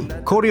administration.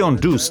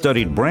 Koreondu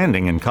studied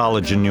branding in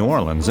college in New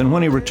Orleans, and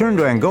when he returned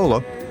to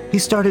Angola, he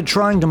started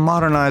trying to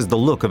modernize the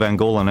look of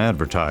Angolan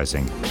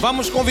advertising.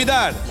 Vamos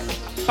convidar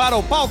para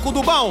o palco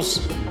do Bounce,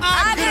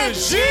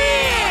 Agregi!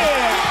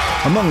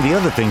 Among the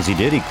other things he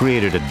did, he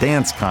created a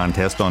dance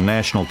contest on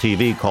national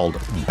TV called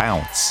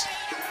Bounce.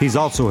 He's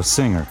also a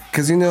singer.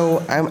 Because,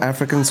 I'm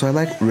African, so I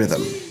like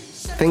rhythm.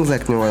 Things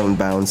like New Orleans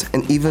bounce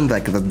and even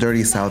like the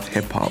dirty South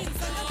hip-hop,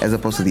 as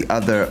opposed to the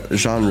other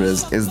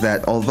genres, is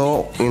that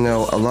although,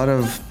 a lot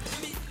of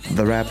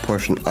the rap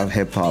portion of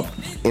hip-hop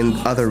in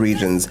other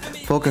regions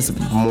focus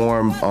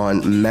more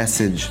on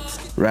message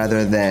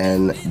rather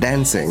than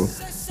dancing,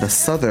 the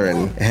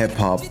southern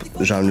hip-hop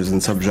genres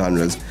and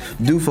subgenres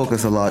do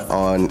focus a lot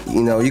on,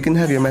 you can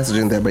have your message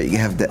in there, but you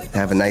have to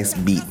have a nice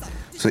beat,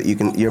 so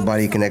that your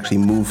body can actually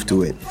move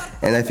to it.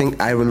 And I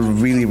think I will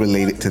really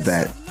relate it to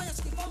that.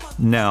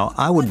 Now,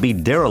 I would be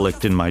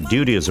derelict in my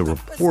duty as a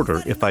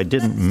reporter if I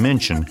didn't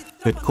mention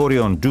that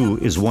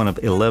Koreondu is one of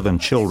 11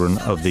 children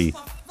of the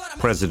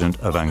President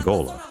of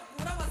Angola.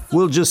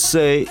 We'll just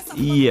say,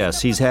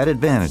 yes, he's had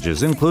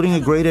advantages, including a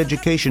great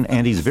education,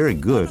 and he's very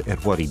good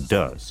at what he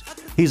does.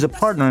 He's a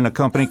partner in a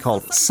company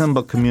called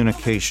Simba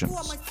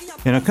Communications.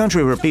 In a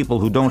country where people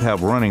who don't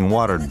have running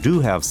water do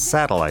have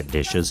satellite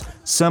dishes,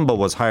 Simba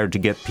was hired to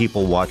get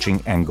people watching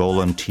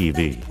Angolan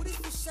TV.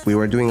 We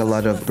were doing a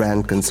lot of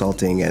brand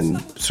consulting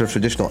and sort of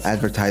traditional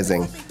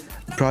advertising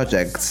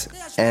projects,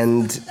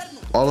 and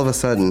all of a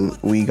sudden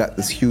we got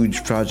this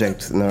huge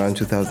project in around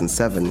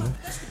 2007,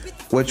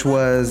 which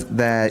was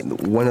that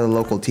one of the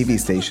local TV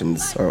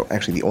stations, or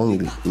actually the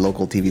only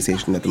local TV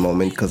station at the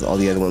moment, because all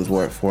the other ones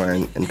were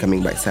foreign and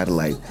coming by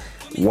satellite,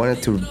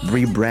 wanted to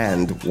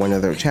rebrand one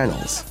of their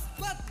channels,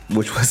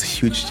 which was a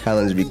huge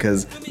challenge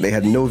because they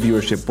had no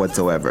viewership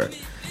whatsoever.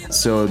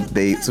 So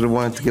they sort of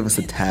wanted to give us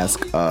a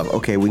task of,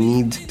 okay, we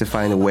need to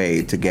find a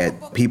way to get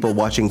people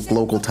watching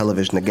local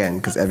television again,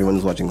 because everyone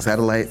was watching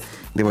satellite.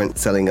 They weren't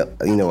selling, a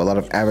lot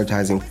of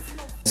advertising.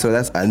 So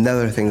that's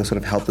another thing that sort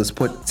of helped us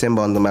put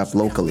Simba on the map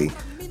locally,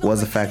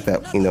 was the fact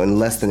that, in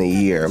less than a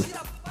year,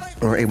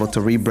 we were able to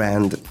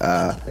rebrand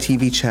a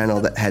TV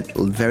channel that had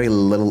very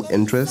little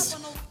interest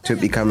to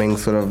becoming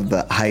sort of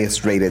the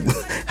highest rated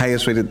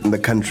in the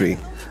country.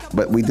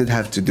 But we did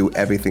have to do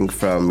everything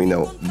from,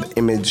 the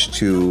image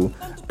to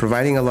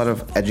providing a lot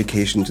of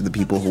education to the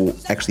people who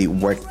actually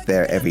work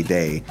there every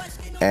day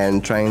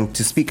and trying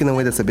to speak in a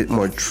way that's a bit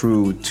more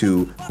true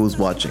to who's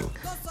watching.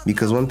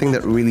 Because one thing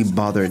that really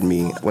bothered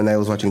me when I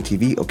was watching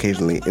TV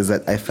occasionally is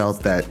that I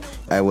felt that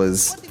I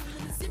was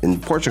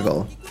in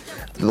Portugal.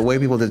 The way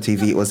people did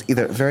TV was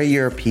either very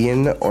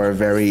European or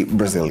very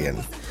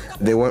Brazilian.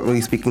 They weren't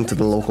really speaking to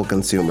the local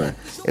consumer.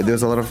 There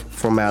was a lot of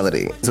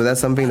formality. So that's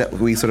something that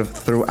we sort of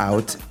threw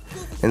out.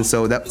 And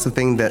so that's the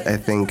thing that I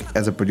think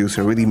as a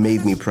producer really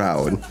made me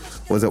proud,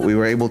 was that we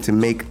were able to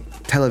make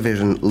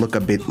television look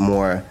a bit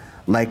more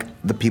like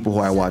the people who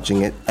are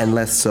watching it, and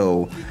less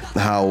so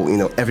how,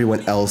 everyone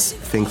else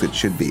thinks it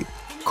should be.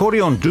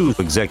 Corion Du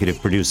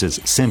executive produces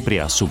Sempre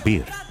a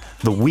Subir,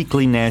 the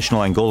weekly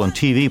national Angolan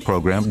TV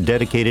program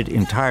dedicated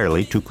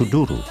entirely to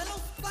Kuduro.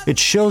 It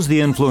shows the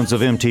influence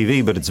of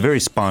MTV, but it's very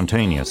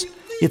spontaneous.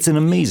 It's an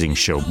amazing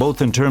show,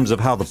 both in terms of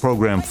how the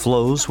program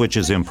flows, which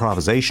is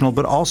improvisational,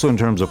 but also in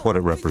terms of what it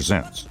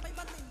represents.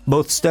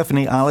 Both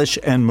Stephanie Alish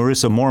and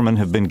Marissa Morman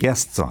have been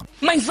guests on.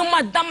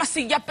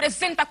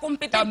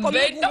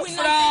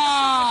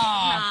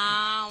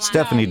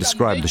 Stephanie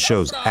described the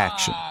show's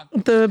action.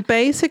 The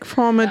basic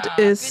format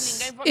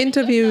is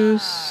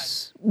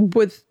interviews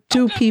with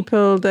two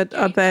people that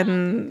are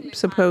then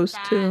supposed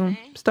to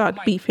start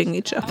beefing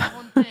each other.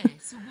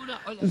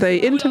 They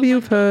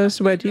interview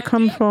first, where do you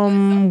come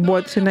from,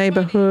 what's your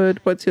neighborhood,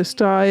 what's your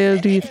style,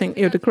 do you think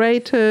you're the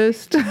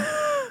greatest?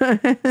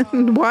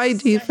 And why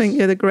do you think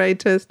you're the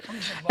greatest?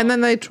 And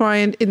then they try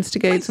and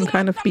instigate some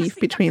kind of beef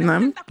between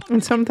them.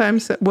 And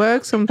sometimes it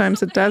works,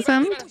 sometimes it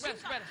doesn't.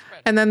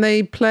 And then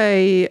they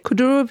play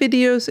Kuduro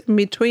videos in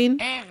between.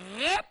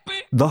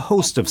 The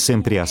host of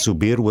Sempre a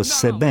Subir was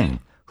Sebeng,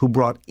 who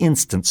brought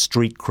instant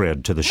street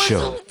cred to the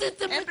show.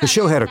 The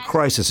show had a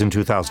crisis in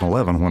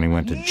 2011 when he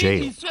went to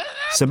jail.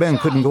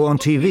 Sebeng couldn't go on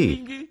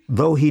TV,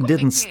 though he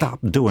didn't stop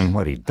doing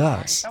what he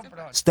does.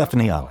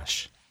 Stephanie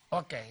Alish.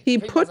 He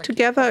put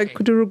together a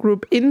Kuduro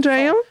group in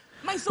jail.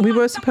 We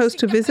were supposed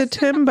to visit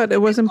him, but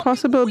it was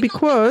impossible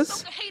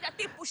because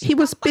he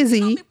was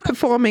busy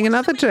performing in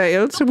other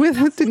jails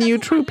with the new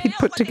troupe he'd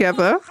put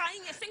together.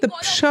 The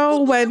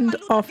show went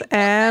off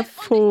air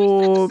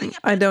for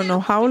I don't know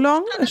how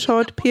long, a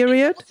short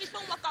period.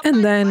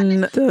 And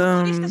then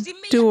the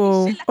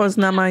duo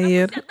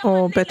Osnamair,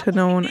 or better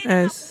known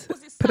as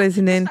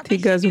Presidente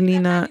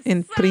Gasolina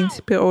and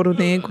Príncipe Ouro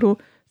Negro,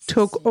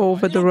 took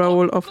over the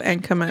role of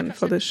anchorman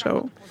for the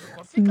show.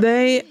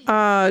 They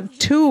are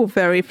two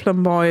very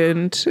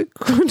flamboyant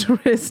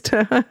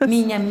Kuduristas.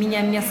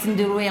 Minha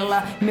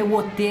Cinderela, meu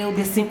hotel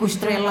de 5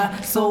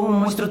 estrelas. Sou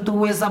monstro,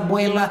 tu és a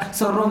abuela.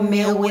 Sou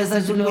Romeu, és a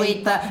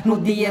Julieta. No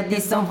dia de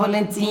São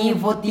Valentim,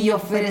 vou te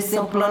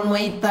oferecer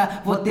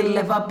planoita. Vou te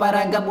levar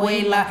para a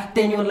Gabuela.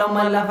 Tenho lá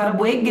uma lavar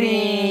boi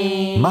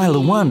green. My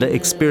Luanda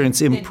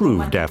experience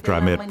improved after I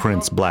met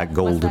Prince Black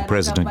Gold and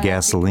President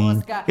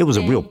Gasoline. It was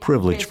a real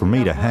privilege for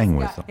me to hang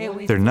with them.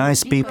 They're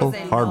nice people,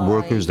 hard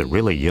workers, they're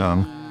really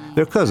young.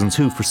 They're cousins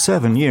who, for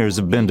 7 years,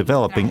 have been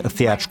developing a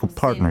theatrical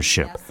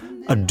partnership,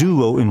 a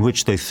duo in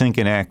which they think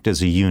and act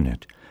as a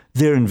unit.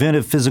 They're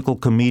inventive physical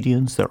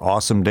comedians, they're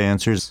awesome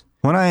dancers.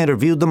 When I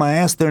interviewed them, I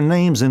asked their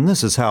names, and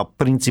this is how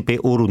Príncipe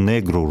Ouro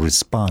Negro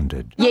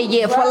responded.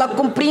 Fala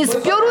com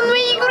Príncipe Ouro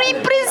Negro e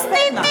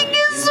Presidente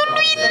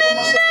Gasolina.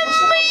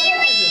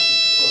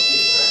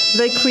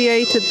 They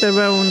created their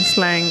own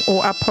slang,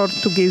 or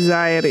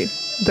aportuguesaire.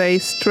 They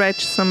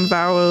stretch some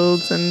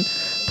vowels and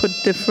put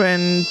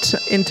different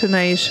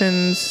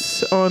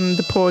intonations on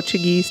the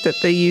Portuguese that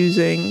they're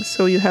using.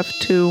 So you have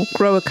to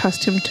grow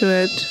accustomed to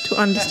it to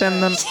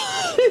understand them.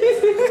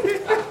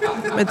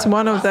 It's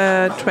one of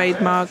their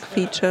trademark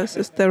features,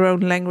 is their own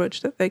language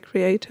that they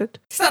created.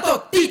 I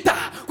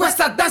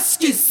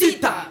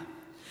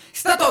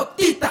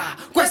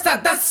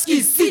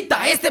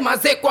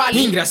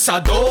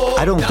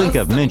don't think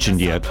I've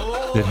mentioned yet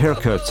that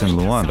haircuts in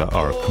Luanda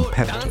are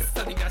competitive.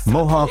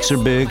 Mohawks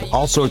are big,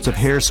 all sorts of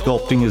hair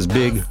sculpting is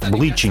big,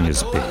 bleaching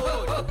is big.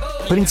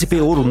 Príncipe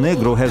Ouro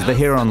Negro has the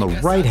hair on the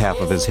right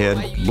half of his head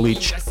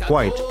bleached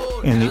white,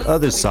 and the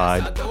other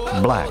side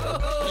black.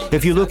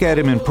 If you look at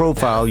him in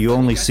profile, you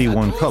only see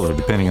one color,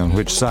 depending on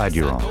which side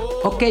you're on.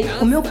 Ok,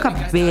 o meu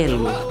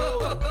cabelo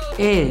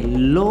é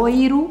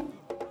loiro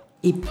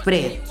e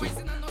preto.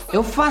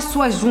 Eu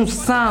faço a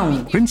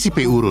junção.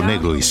 Príncipe Ouro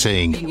Negro is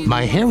saying,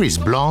 my hair is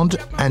blonde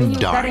and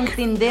dark.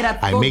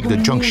 I make the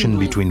junction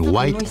between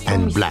white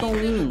and black.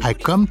 I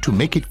come to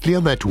make it clear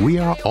that we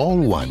are all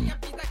one.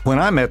 When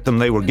I met them,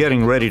 they were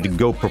getting ready to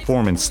go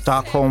perform in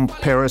Stockholm,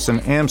 Paris,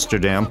 and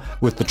Amsterdam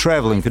with the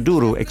traveling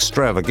Kuduro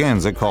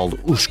extravaganza called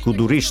Os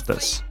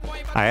Kuduristas.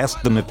 I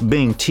asked them if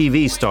being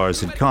TV stars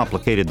had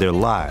complicated their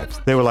lives.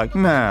 They were like,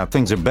 nah,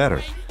 things are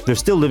better. They're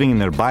still living in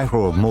their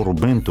bairro of Morro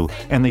Bento,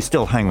 and they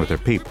still hang with their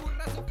people.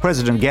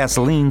 President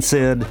Gasoline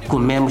said,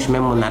 Comemos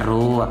mesmo na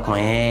rua com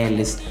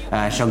eles,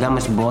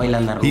 jogamos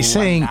boila na rua. He's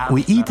saying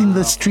we eat in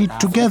the street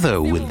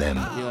together with them.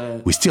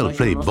 we still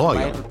play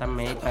boil.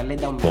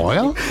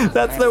 Boil?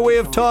 That's their way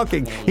of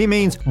talking. He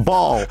means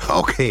ball.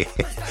 Okay.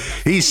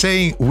 He's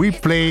saying we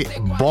play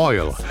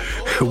boil.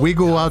 We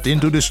go out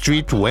into the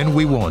street when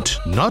we want,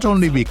 not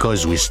only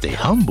because we stay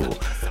humble,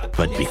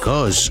 but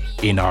because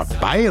in our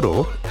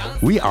bairro,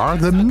 we are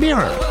the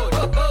mirror.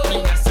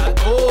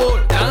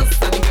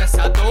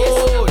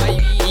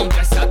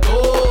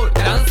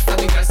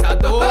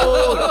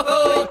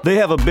 They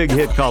have a big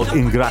hit called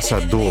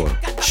Engraçador,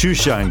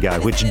 shoeshine guy,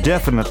 which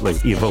definitely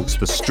evokes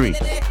the street.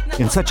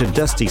 In such a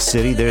dusty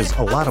city, there's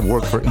a lot of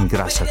work for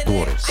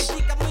engraçadores.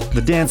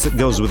 The dance that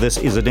goes with this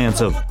is a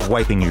dance of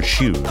wiping your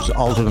shoes,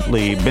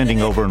 alternately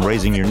bending over and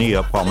raising your knee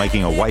up while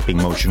making a wiping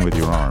motion with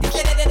your arms.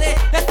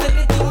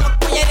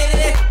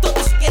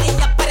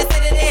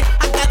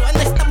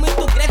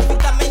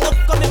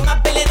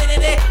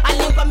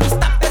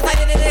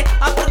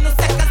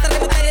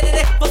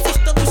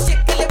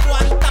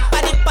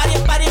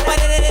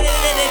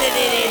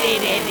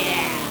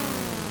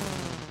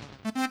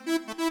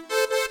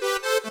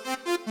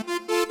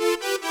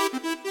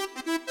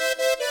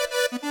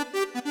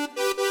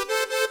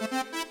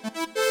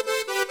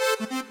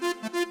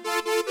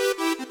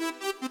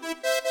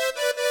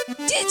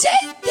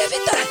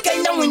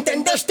 Quem não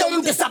entendeu, este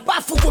é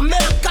desabafo.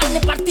 Comeram carne,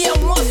 partiam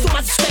osso,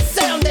 mas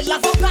esqueceram de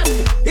lavar o prato.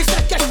 Isso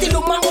é que é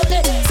estilo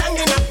mangolê,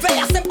 sangue na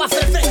veia, sempre a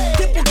ferver.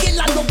 Tipo que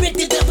lá no beat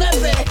de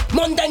reve.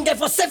 Mondengue,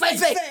 você vai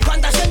ver.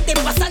 Quando a gente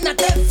passa na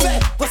TV,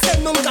 você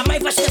nunca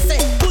mais vai esquecer.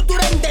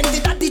 Cultura e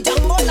identidade de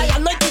Angola, e a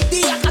noite e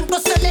dia cantou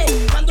Selê.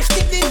 Quando o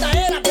Steve ainda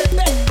era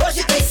bebê,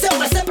 hoje cresceu,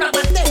 mas sempre a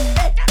bater.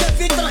 Que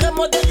Vitor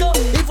remodelou,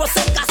 e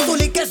você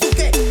caçula e quer o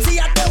quê? Se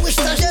até o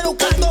estrangeiro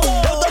cantou,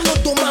 eu dono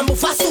do mambo,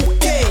 faço o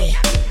quê?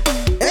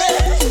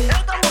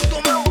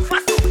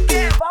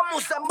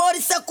 Embora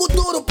isso é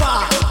cultura,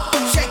 pá.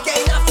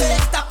 Cheguei na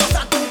festa,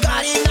 passa do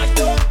gari na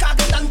toca,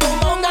 gritando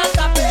mão na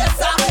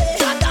cabeça.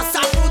 Já dança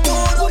pro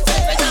duro,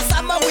 vem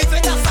dançar, mão e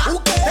vem dançar.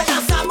 Vem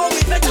dançar, mão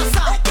e vem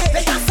dançar.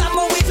 Vem dançar,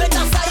 mão e vem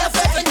dançar. E a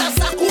fé vem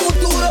dançar com o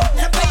duro.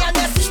 Repeia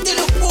nesse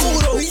estilo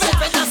puro.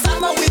 Vem dançar,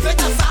 mão e vem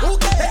dançar.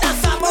 Vem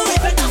dançar, mão e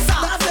vem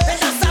dançar. Vem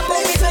dançar,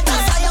 mão e vem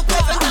dançar. E a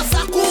fé vem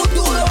dançar com o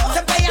duro.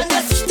 Repeia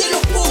nesse estilo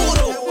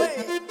puro.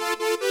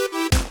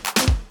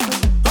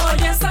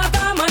 Olha essa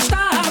dama está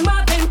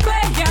armada em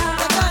pé.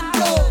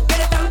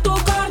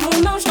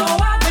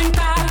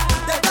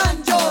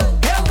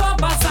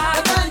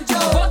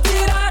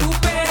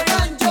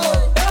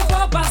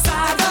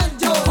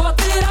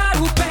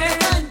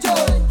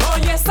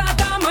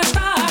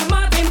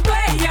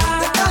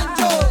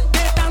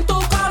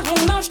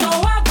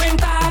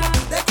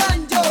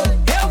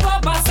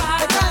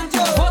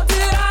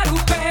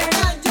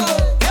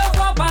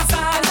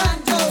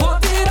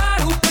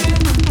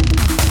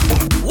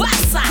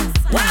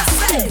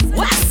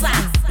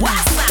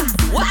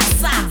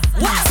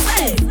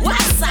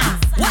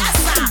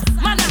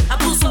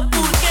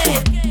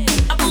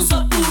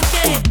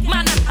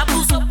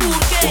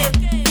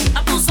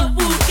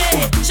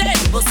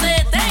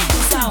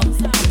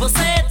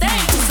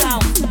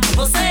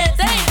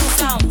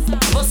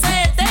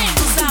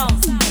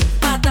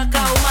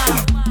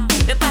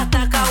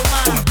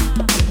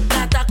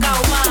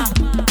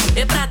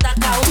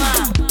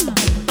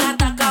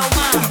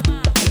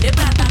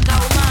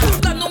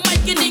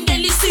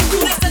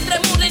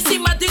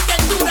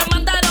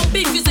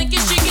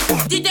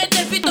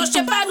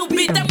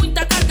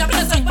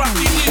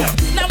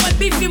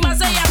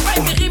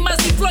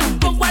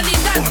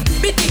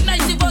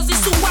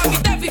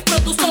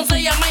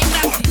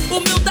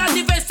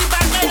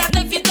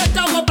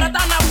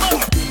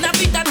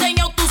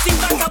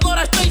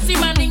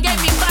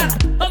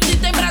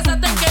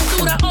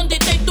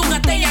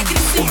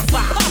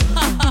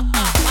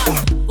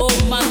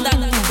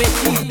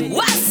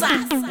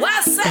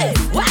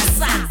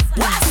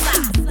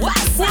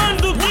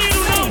 Quando o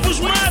tiro não vos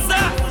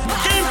mata,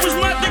 quem vos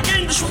mata é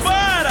quem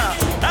dispara.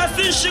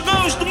 Assim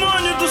chegou os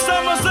demônios do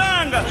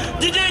Samazanga.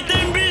 DJ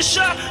tem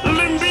bicha,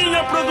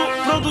 Limbinha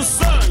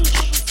Produções.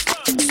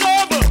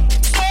 Sobe,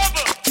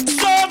 sobe,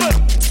 sobe,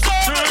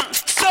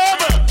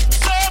 sobe,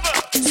 sobe,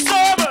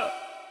 sobe.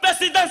 Vê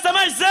se dança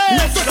mais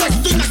essa.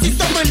 Se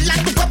somos lá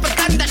do copo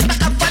canda,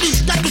 está a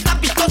vários gatos, tá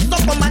pistoso,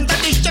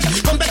 comandante e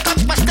chefe. Com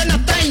backup, bastante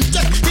tem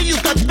chefe. Filho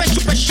do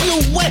peixe,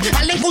 peixinho, ué.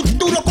 Além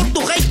futuro,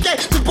 curto rei,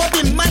 tu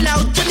pode mala,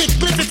 o Jimmy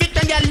Cliff,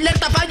 fica em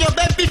alerta, vai o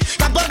baby.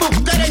 Acabou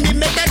do querem me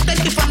meter, tem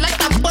que falar,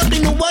 tá bom,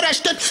 no hora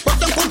estate.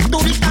 Você é um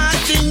culturista,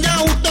 assim,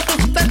 não, o teu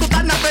sucesso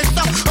tá na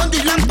pressão.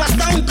 Onde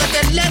lampação, um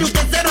cadeleiro,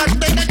 de 0 a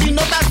 30 de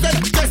nota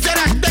 0. De 0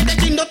 a 30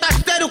 de nota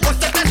 0, com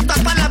 70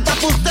 fala da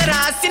pulseira.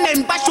 Assina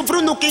embaixo,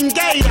 Bruno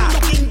Quingueira.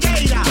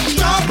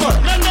 Sobe,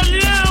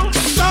 Grandalhão,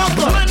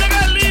 sobe, Manda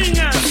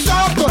Galinha,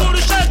 sobe,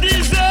 Puruxa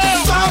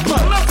Diesel, sobe,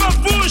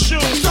 Lafafuxo,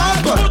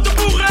 sobe, Puto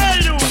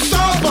Borreiro,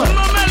 sobe,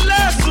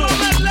 Mameleço,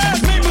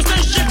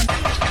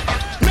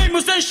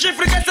 mesmo sem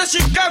chifre que essa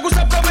Chicago se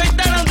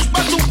aproveitaram do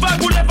espaço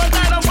vago,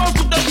 levantaram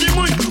falso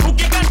testemunho. O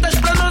que cantas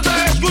pra nós é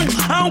rascunho.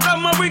 Há um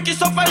camauí que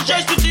só faz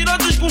gesto, tirou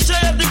com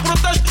cheia de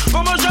protesto.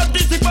 Como eu já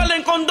disse,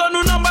 falem com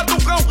dono, não bate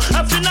o cão.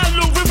 Afinal,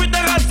 o vivo e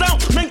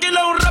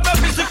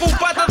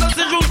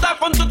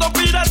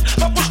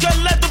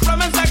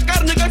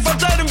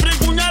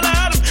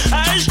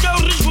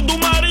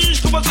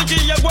Você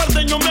que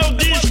aguardem o meu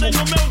disco.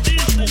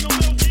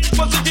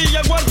 Você que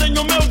aguardem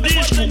o meu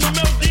disco.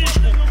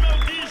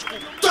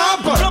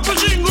 Topa! Tropa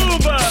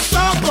Jinguba!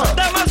 Topa!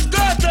 Da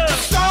mascota!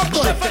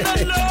 Topa!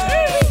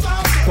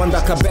 Quando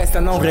a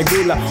cabeça não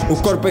regula, o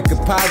corpo é que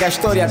paga a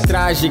história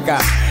trágica.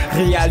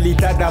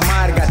 Realidade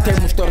amarga,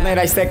 temos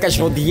torneiras secas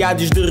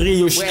rodeados de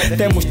rios.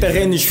 Temos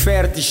terrenos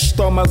férteis,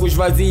 estômagos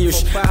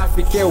vazios.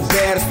 África é o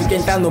berço,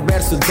 quem tá no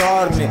berço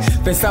dorme.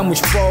 Pensamos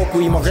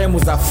pouco e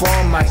morremos à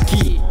fome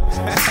aqui,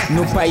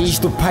 no país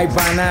do pai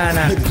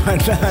banana.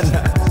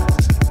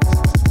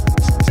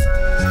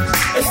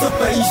 Este é o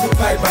país do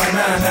pai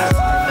banana.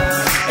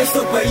 Este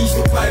é o país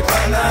do pai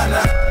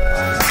banana.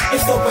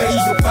 Este é o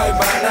país do pai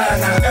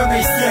banana. Eu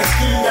nasci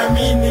aqui, a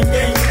mim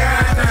ninguém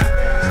engana.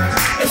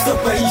 Este é o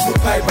país do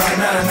pai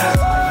banana.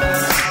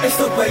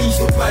 Este é o país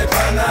do pai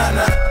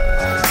banana.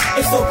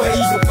 Este é o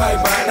país do pai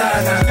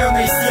banana. Eu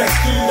nasci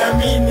aqui, a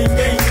mim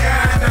ninguém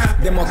engana.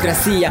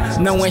 Democracia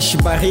não enche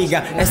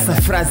barriga. Essa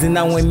frase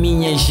não é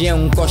minha, já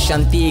é coxa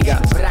antiga.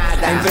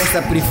 A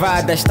imprensa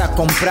privada está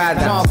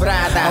comprada.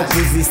 A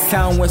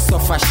oposição é só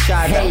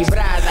fachada.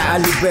 A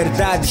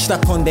liberdade está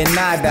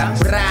condenada.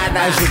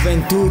 A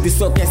juventude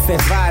só quer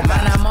cevada.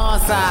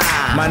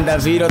 Manda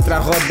vir outra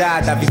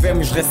rodada.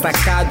 Vivemos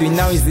ressacado e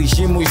não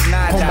exigimos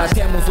nada.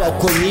 Combatemos o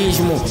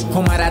alcoolismo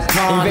com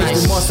maratonas. Em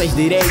vez de moças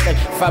direitas,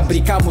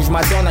 fabricamos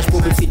madonas.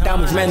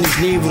 Publicitamos menos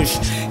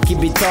livros que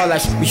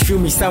bitolas. Os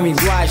filmes são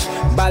iguais,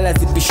 balas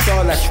e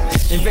pistolas.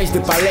 Em vez de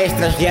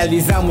palestras,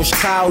 realizamos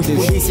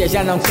caldos. Polícias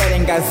já não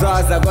querem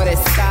gasosa, agora é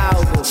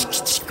saldo.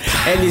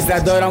 Eles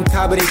adoram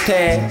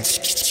cabrité.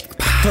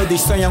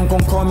 Todos sonham com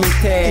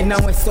comitê. E não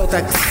é só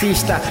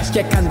taxista que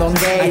é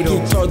candongueiro.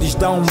 Aqui todos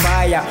dão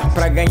baia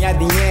pra ganhar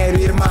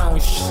dinheiro,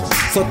 irmãos.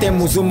 Só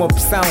temos uma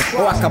opção: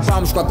 ou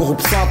acabamos com a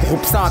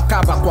corrupção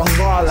acaba com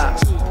Angola.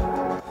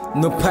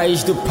 No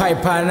país do pai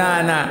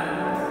banana.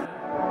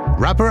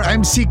 Rapper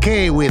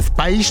MCK with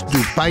País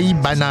do Pai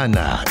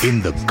Banana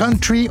in the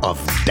country of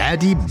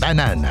Daddy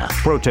Banana.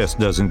 Protest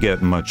doesn't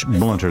get much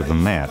blunter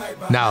than that.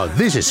 Now,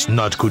 this is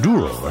not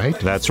Kuduro, right?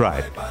 That's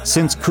right.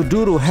 Since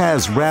Kuduro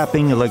has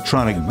rapping,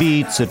 electronic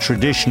beats, a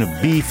tradition of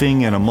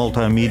beefing, and a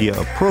multimedia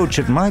approach,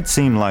 it might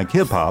seem like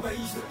hip-hop,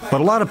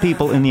 but a lot of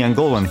people in the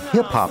Angolan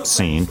hip-hop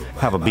scene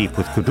have a beef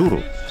with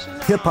Kuduro.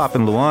 Hip-hop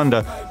in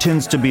Luanda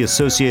tends to be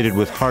associated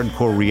with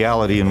hardcore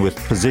reality and with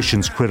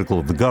positions critical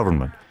of the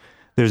government.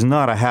 There's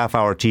not a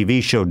half-hour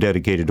TV show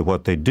dedicated to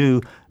what they do,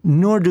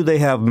 nor do they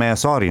have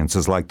mass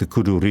audiences like the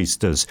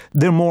Kuduristas.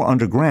 They're more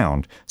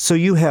underground. So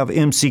you have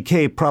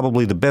MCK,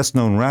 probably the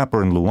best-known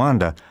rapper in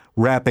Luanda,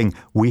 rapping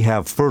 "We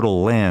have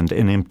fertile land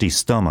and empty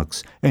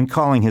stomachs," and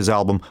calling his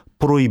album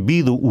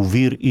Proibido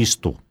Ouvir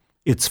Isto.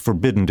 It's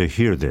forbidden to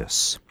hear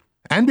this.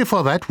 And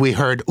before that, we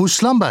heard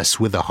Os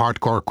Lambas with a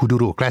hardcore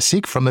Kuduro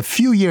classic from a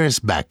few years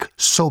back,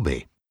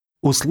 Sobe.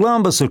 Os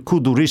Lambas are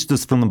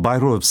Kuduristas from the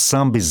Bairro of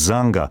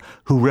Sambizanga,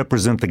 who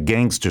represent the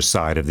gangster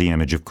side of the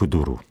image of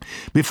Kuduro.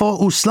 Before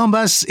Os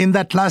Lambas, in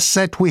that last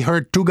set, we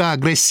heard Tuga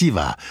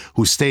Agressiva,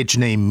 whose stage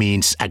name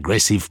means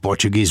aggressive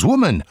Portuguese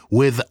woman,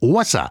 with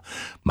Wassa,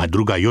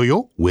 Madruga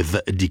Yoyo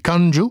with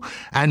Dikanju,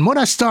 and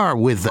Mona Star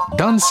with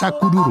Dança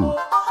Kuduro.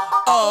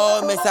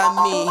 Oh, mes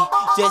amis,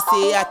 je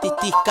suis à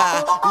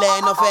Titica,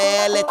 les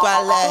nouvelles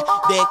étoiles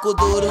de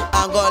Kuduro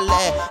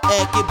angolais,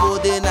 et qui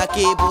boude na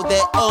qui boude,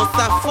 on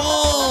s'en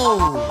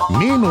fout.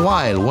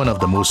 Meanwhile, one of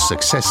the most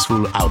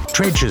successful,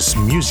 outrageous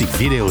music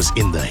videos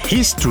in the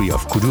history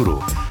of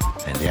Kuduro,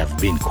 and there have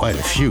been quite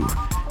a few,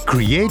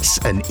 creates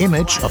an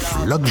image of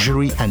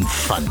luxury and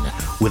fun,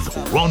 with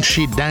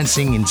raunchy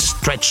dancing in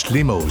stretched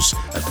limos,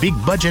 a big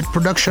budget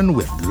production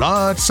with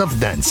lots of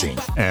dancing.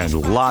 And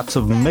lots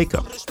of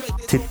makeup.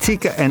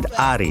 Titica and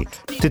Ari.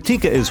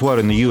 Titica is what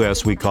in the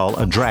U.S. we call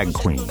a drag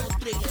queen.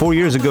 4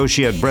 years ago,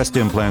 she had breast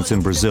implants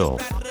in Brazil.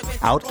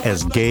 Out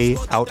as gay,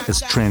 out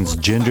as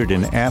transgendered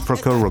in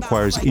Africa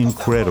requires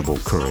incredible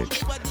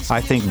courage. I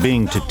think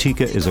being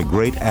Titica is a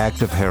great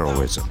act of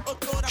heroism.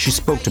 She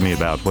spoke to me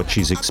about what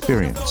she's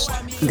experienced.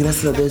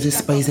 Graças a Deus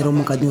esse país era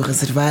bocadinho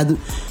reservado,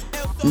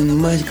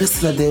 mas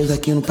graças a Deus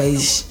aqui no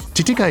país.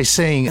 Titica is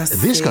saying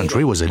this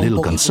country was a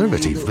little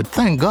conservative, but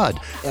thank God,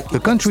 the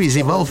country is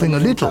evolving a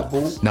little.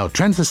 Now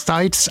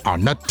transvestites are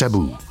not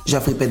taboo. Já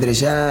fui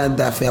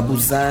pedrejada, fui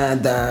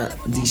abusada,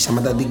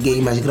 chamada de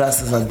gay, mas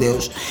graças a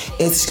Deus,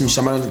 esses que me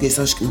chamaram de gay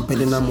são os que me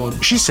pedem namoro.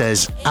 She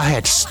says, I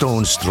had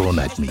stones thrown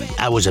at me.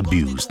 I was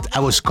abused. I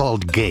was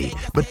called gay.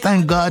 But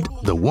thank God,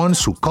 the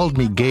ones who called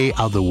me gay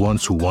are the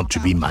ones who want to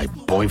be my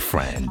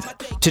boyfriend.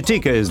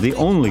 Titica is the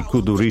only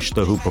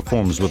Kudurista who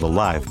performs with a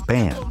live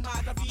band.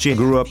 She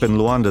grew up in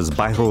Luanda's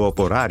Bairro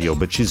Oporario,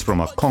 but she's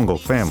from a Congo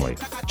family.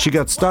 She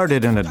got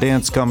started in a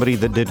dance company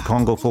that did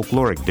Congo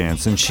folkloric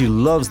dance, and she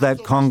loves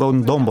that Congo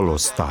Ndombolo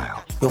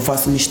style. Eu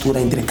faço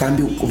mistura entre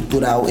câmbio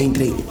cultural,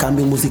 entre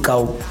câmbio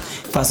musical.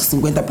 Faço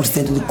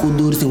 50% de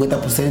Kuduro,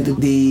 50%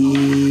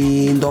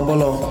 de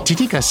Ndombolo.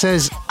 Titica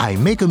says, I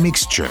make a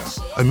mixture,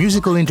 a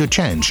musical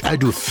interchange. I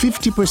do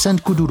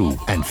 50% Kuduro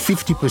and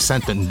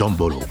 50%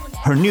 Ndombolo.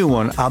 Her new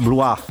one,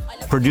 Abloa,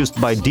 produced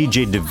by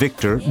DJ De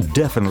Victor,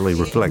 definitely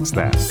reflects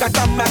that.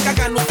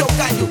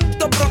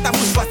 Tô pronta,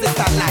 vos faço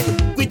salário.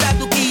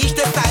 Cuidado que isto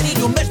é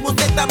sarilho. Mesmo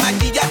sem tá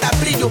maquilhada,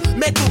 brilho.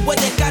 Meto o boi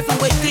de casa,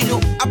 o estrilho.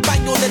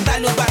 Apanho o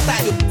detalhe, o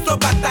batalho. Sou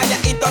batalha,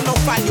 então não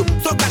falho.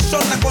 Sou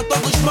cachorra com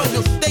todos os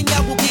molhos. Tem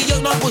algo que eu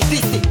não vos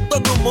disse.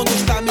 Todo mundo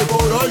está me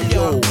por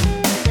olho.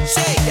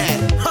 Shaker,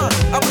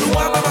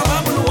 abluá,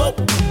 mamamá, bluou.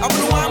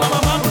 Abluá,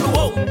 mamamá,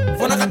 bluou.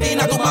 Vou na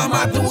catina do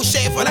mamadu,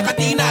 chefe. Vou na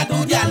catina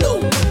do dialô.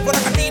 Vou na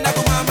catina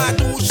do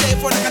mamadu, chefe.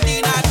 Vou na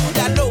catina do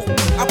dialô.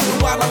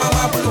 Abluá,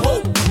 mamamá,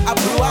 bluou.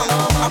 Abluá,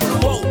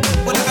 abluou.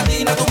 Vou na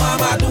catina do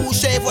mamadu,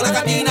 chefe. Vou na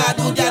catina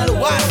do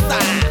dialoata.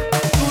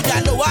 Do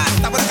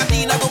dialoata. Vou na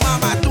catina do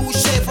mamadu,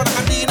 chefe. Vou na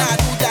catina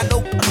do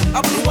dialô.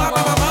 Abluá,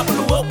 mamamá,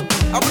 bluou.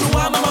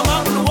 Abluá,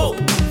 mamamá, bluou.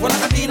 Vou na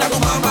catina do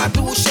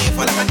mamadu, chefe.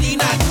 Vou na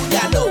catina do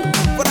dialô.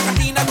 Vou na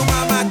catina do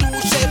mamadu,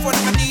 chefe. Vou na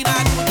catina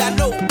do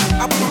dialô.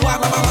 Abluá,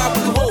 mamamá,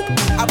 bluou.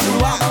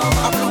 Abluá,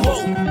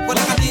 abluou. Vou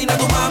na catina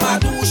do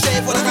mamadu,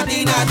 chefe. Vou na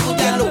catina do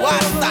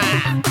dialoata.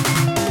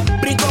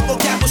 Brincou com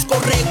que a buscou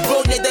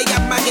regou. Lhe dei a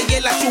maga e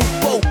ela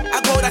chupou.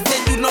 Agora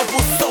sente o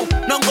novo som.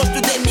 Não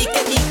gosto de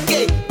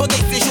Mickey.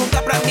 Podem se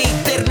juntar pra mim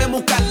ter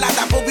mesmo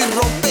calada. Vou vir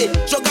romper.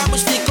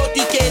 Jogamos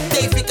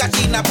ficotiquete e fica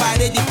aqui na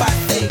parede e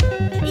passei.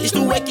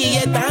 Isto é que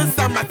é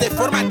dança, mas é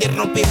forma de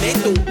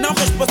rompimento. Não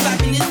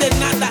responsabilize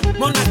nada.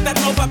 Monastar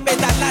nova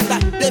pedalada.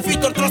 De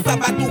Vitor trouxe a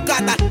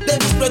batucada. De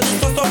mis produtos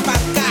são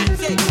pancada.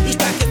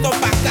 Isto aqui são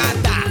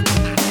pancada.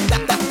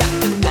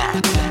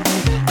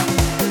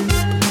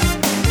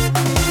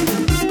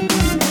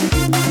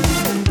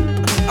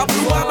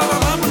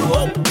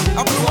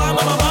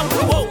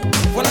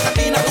 Vou na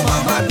catina do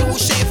mamadu,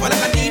 chefe. Vou na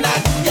catina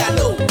do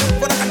dialô.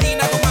 Vou na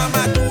catina do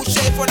mamadu,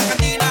 chefe. Vou na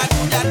catina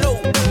do dialô.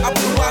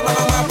 Abluá,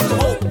 mamamá,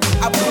 bluou.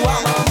 Abluá,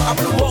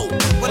 abluou.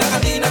 Vou na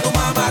catina do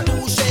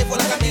mamadu, chefe. Vou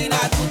na catina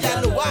do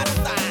dialô.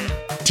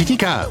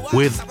 Titika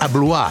with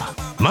Abluá.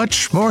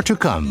 Much more to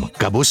come.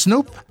 Cabo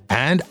Snoop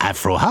and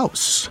Afro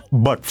House.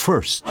 But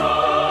first,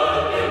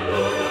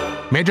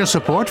 major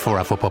support for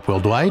Afropop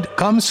Worldwide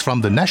comes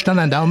from the National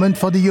Endowment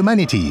for the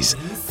Humanities,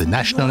 the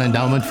National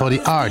Endowment for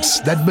the Arts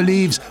that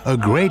believes a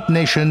great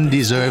nation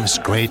deserves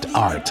great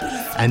art,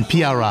 and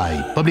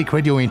PRI, Public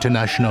Radio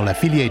International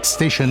affiliate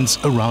stations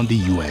around the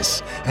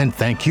US. And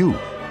thank you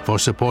for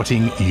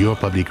supporting your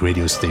public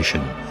radio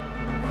station.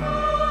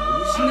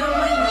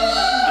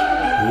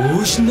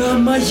 Os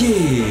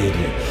Namayer,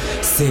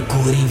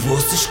 segurem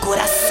vossos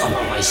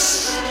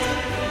corações.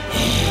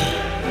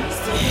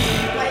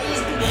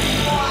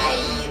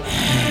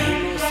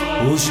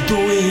 Os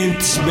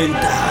doentes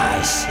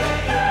mentais.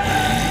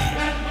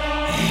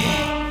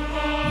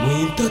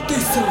 Muita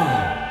atenção.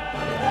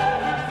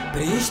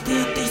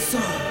 Prestem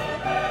atenção.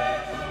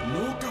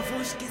 Nunca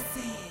vou esquecer.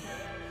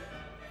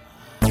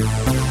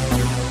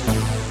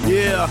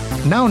 Yeah.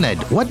 Now, Ned,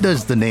 what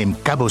does the name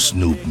Cabo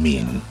Snoop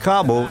mean?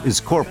 Cabo is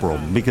corporal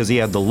because he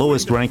had the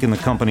lowest rank in the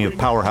company of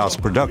Powerhouse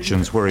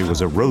Productions, where he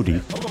was a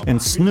roadie,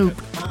 and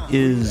Snoop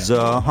is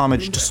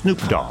homage to Snoop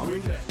Dogg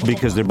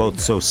because they're both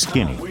so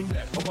skinny.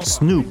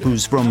 Snoop,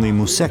 who's from the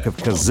Musek of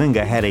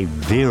Kazinga, had a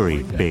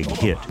very big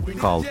hit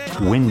called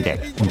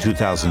Windek in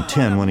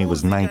 2010 when he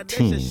was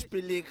 19.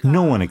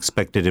 No one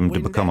expected him to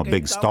become a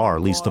big star,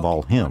 least of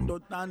all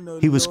him.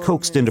 He was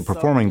coaxed into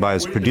performing by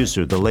his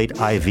producer, the late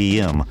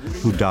IVM,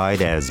 who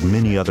died, as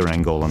many other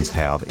Angolans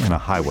have, in a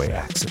highway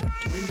accident.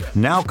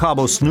 Now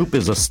Cabo Snoop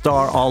is a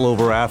star all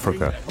over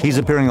Africa. He's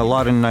appearing a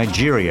lot in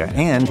Nigeria,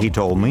 and he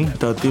told me,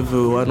 Eu tive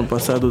o ano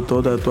passado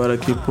todo a atuar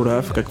aqui por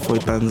África, que foi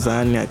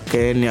Tanzânia,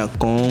 Quênia,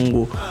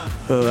 Congo,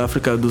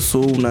 África do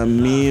Sul,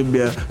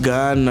 Namíbia,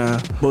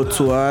 Ghana,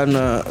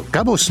 Botswana.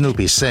 Cabo Snoop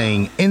is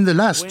saying, in the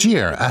last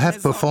year, I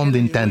have performed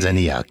in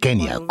Tanzania,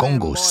 Kenya,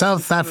 Congo,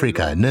 South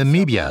Africa,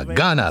 Namibia,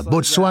 Ghana,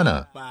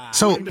 Botswana.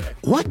 So,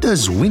 what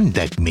does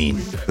Windek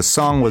mean? The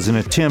song was an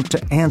attempt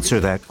to answer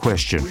that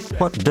question.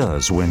 What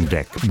does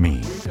Windek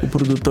mean? O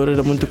produtor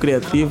era muito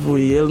criativo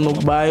e ele no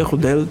bairro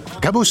dele.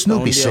 Cabo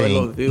Snoop is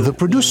saying, the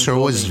producer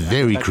was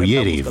very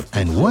creative,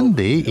 and one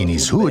day in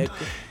his hood,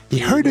 he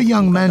heard a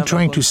young man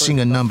trying to sing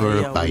a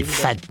number by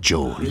Fat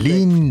Joe,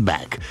 Lean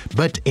Back,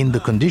 but in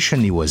the condition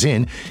he was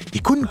in, he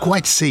couldn't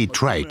quite say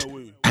it right,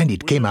 and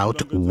it came out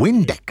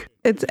Windek.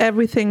 It's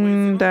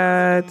everything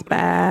that's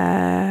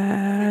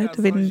bad.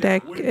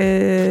 Windek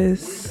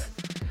is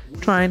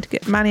trying to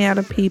get money out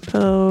of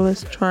people,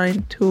 is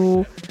trying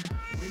to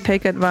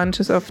take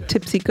advantage of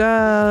tipsy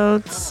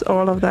girls.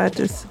 All of that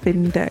is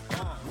Windek.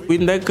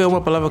 Windek é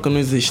uma palavra que não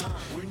existe,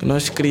 que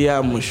nós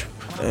criamos.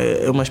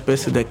 É uma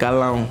espécie de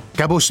calão.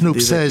 Cabo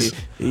Snoop says,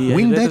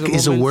 Windek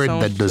is a word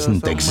that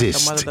doesn't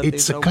exist.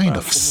 It's a kind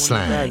of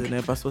slang.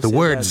 The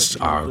words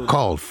are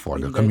called for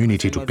the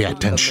community to pay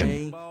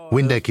attention.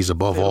 Windek is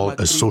above all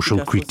a social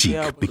critique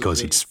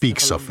because it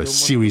speaks of a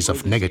series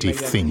of negative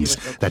things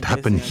that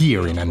happen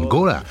here in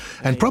Angola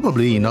and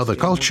probably in other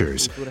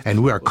cultures,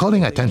 and we are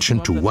calling attention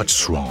to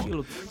what's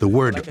wrong. The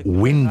word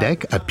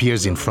Windek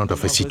appears in front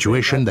of a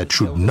situation that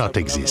should not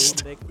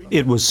exist.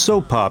 It was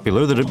so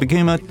popular that it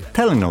became a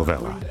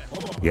telenovela.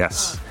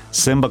 Yes,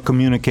 Semba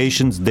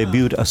Communications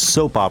debuted a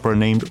soap opera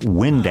named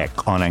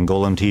Windek on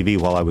Angolan TV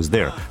while I was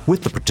there,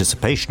 with the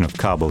participation of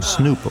Cabo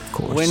Snoop, of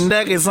course.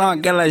 Windek são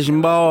aquelas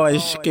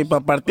boas que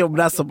para partir o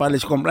braço para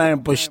eles comprarem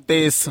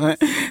postiço,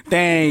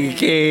 tem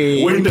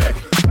que... Windek,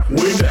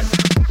 Windek,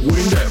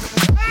 Windek,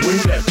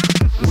 Windek,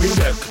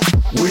 Windek,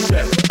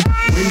 Windek,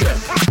 Windek,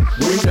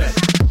 Windek,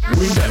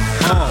 Windek,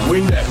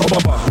 Windek,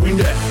 Obaba,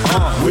 Windek,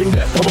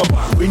 Windek,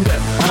 Obaba,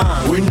 Windek,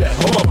 Windek,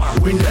 Obaba,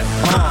 Windek,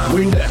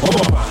 Windek,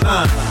 Obaba,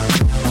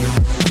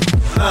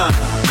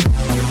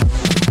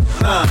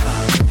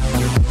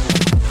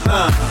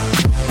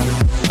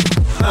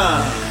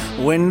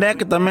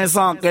 Windek também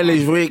são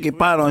aqueles que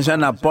param já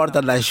na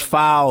porta das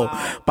FAO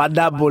para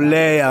dar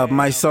boleia,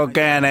 mas só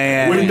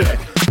querem Windek,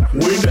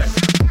 Windek,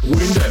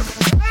 Windek,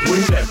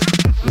 Windek,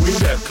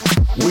 Windek,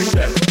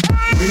 Windek,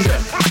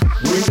 Windek,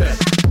 Windek,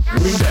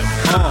 Windek,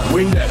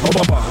 Windek,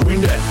 Obaba,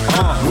 Windek,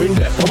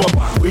 Windek,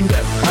 Obaba,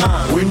 Windek,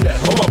 Windek,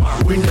 Obaba,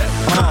 Windek,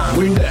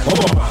 Windek,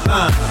 Obaba,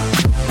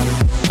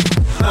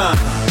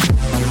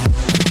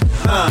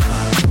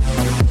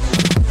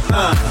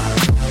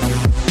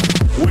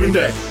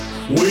 Windek,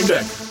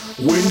 Windek,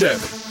 Windek,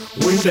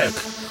 Windek,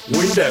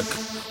 Windek,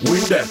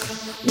 Windek,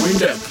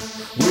 Windek,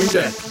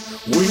 Windek,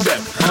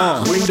 Windek,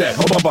 Windek,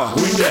 Obaba,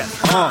 Windek,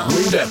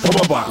 Windek,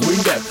 Obaba,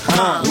 Windek,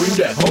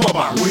 Windek,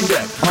 Obaba,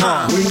 Windek,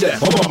 Windek,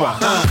 Obaba.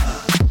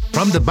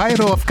 From the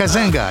Bairro of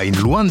Kazanga in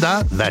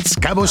Luanda, that's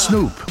Cabo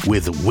Snoop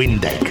with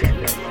Windek.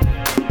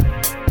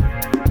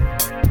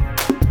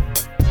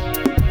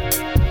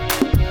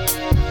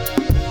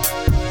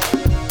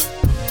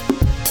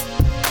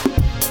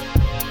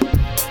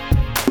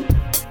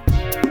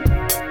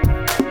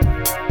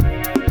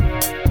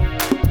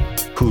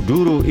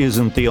 Kuduro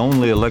isn't the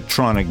only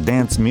electronic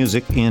dance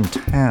music in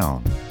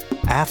town.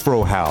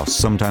 Afro house,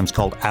 sometimes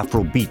called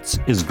Afro beats,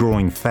 is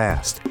growing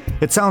fast.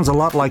 It sounds a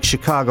lot like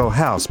Chicago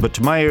house, but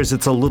to my ears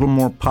it's a little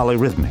more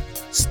polyrhythmic.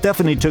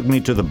 Stephanie took me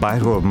to the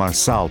Bairro of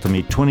Marsal to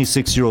meet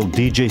 26-year-old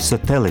DJ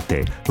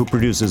Satellite, who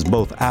produces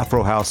both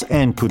Afro house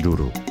and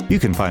Kuduro. You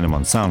can find him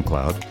on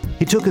SoundCloud.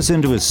 He took us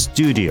into his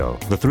studio.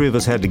 The three of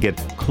us had to get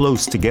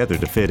close together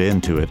to fit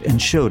into it, and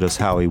showed us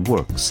how he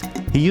works.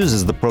 He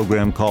uses the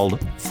program called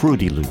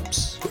Fruity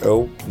Loops.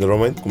 Eu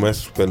normalmente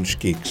começo pelos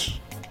kicks,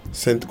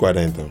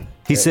 140.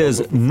 He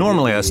says,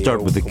 normally I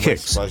start with the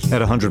kicks at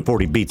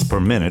 140 beats per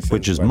minute,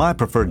 which is my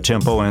preferred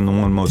tempo and the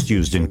one most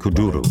used in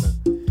Kuduro.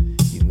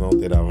 E não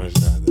alteravas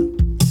nada.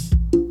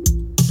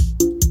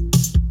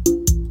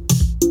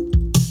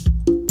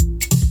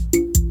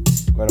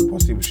 Agora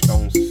posso ir buscar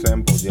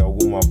sample de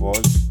alguma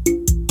voz.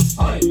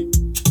 Ai.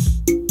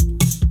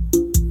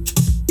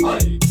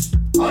 Ai.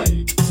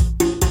 Ai.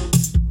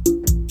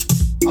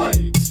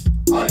 Ai.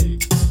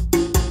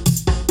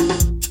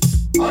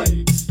 Ai.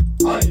 Ai.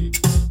 Ai.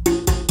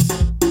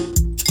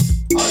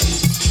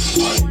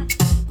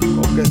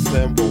 Qualquer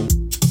sample.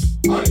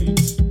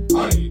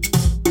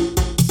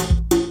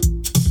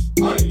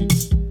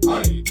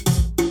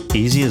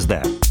 Easy as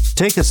that.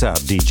 Take us out,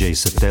 DJ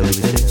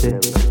Satellite.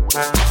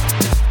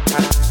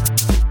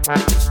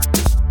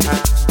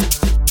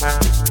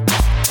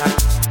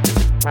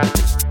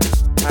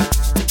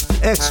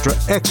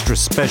 Extra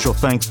special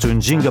thanks to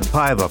Njinga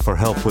Paiva for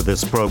help with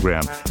this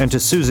program, and to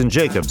Susan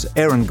Jacobs,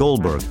 Aaron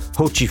Goldberg,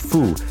 Hochi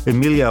Fu,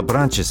 Emilia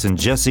Branches, and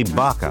Jesse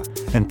Baca,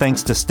 and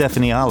thanks to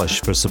Stephanie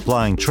Alish for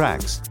supplying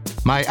tracks.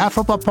 My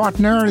Afropop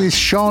partner is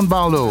Sean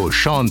Barlow.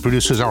 Sean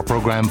produces our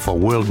program for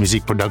World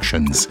Music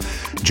Productions.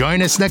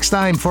 Join us next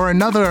time for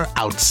another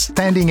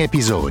outstanding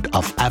episode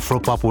of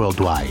Afropop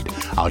Worldwide.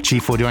 Our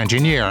chief audio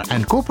engineer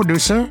and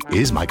co-producer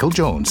is Michael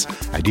Jones.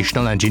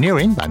 Additional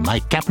engineering by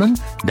Mike Kaplan,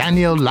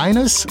 Daniel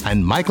Linus,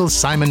 and Michael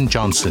Simon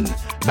Johnson.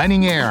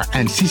 Banning Air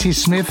and CC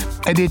Smith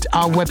edit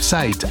our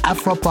website,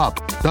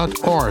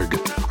 afropop.org.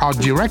 Our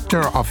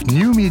director of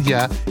new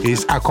media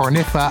is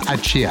Akornefa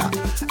Achia.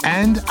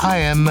 And I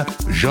am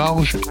Georges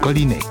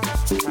Collinet.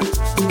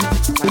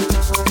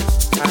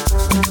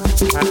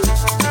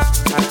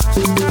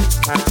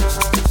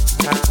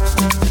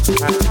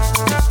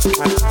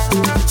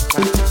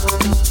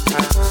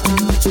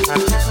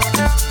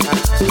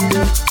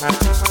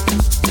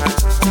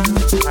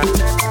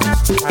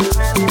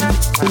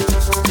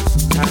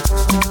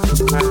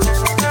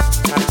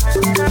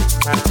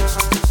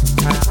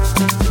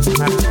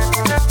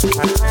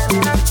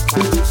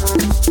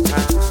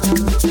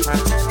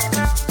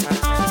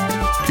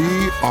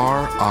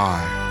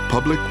 PRI,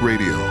 Public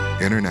Radio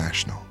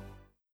International.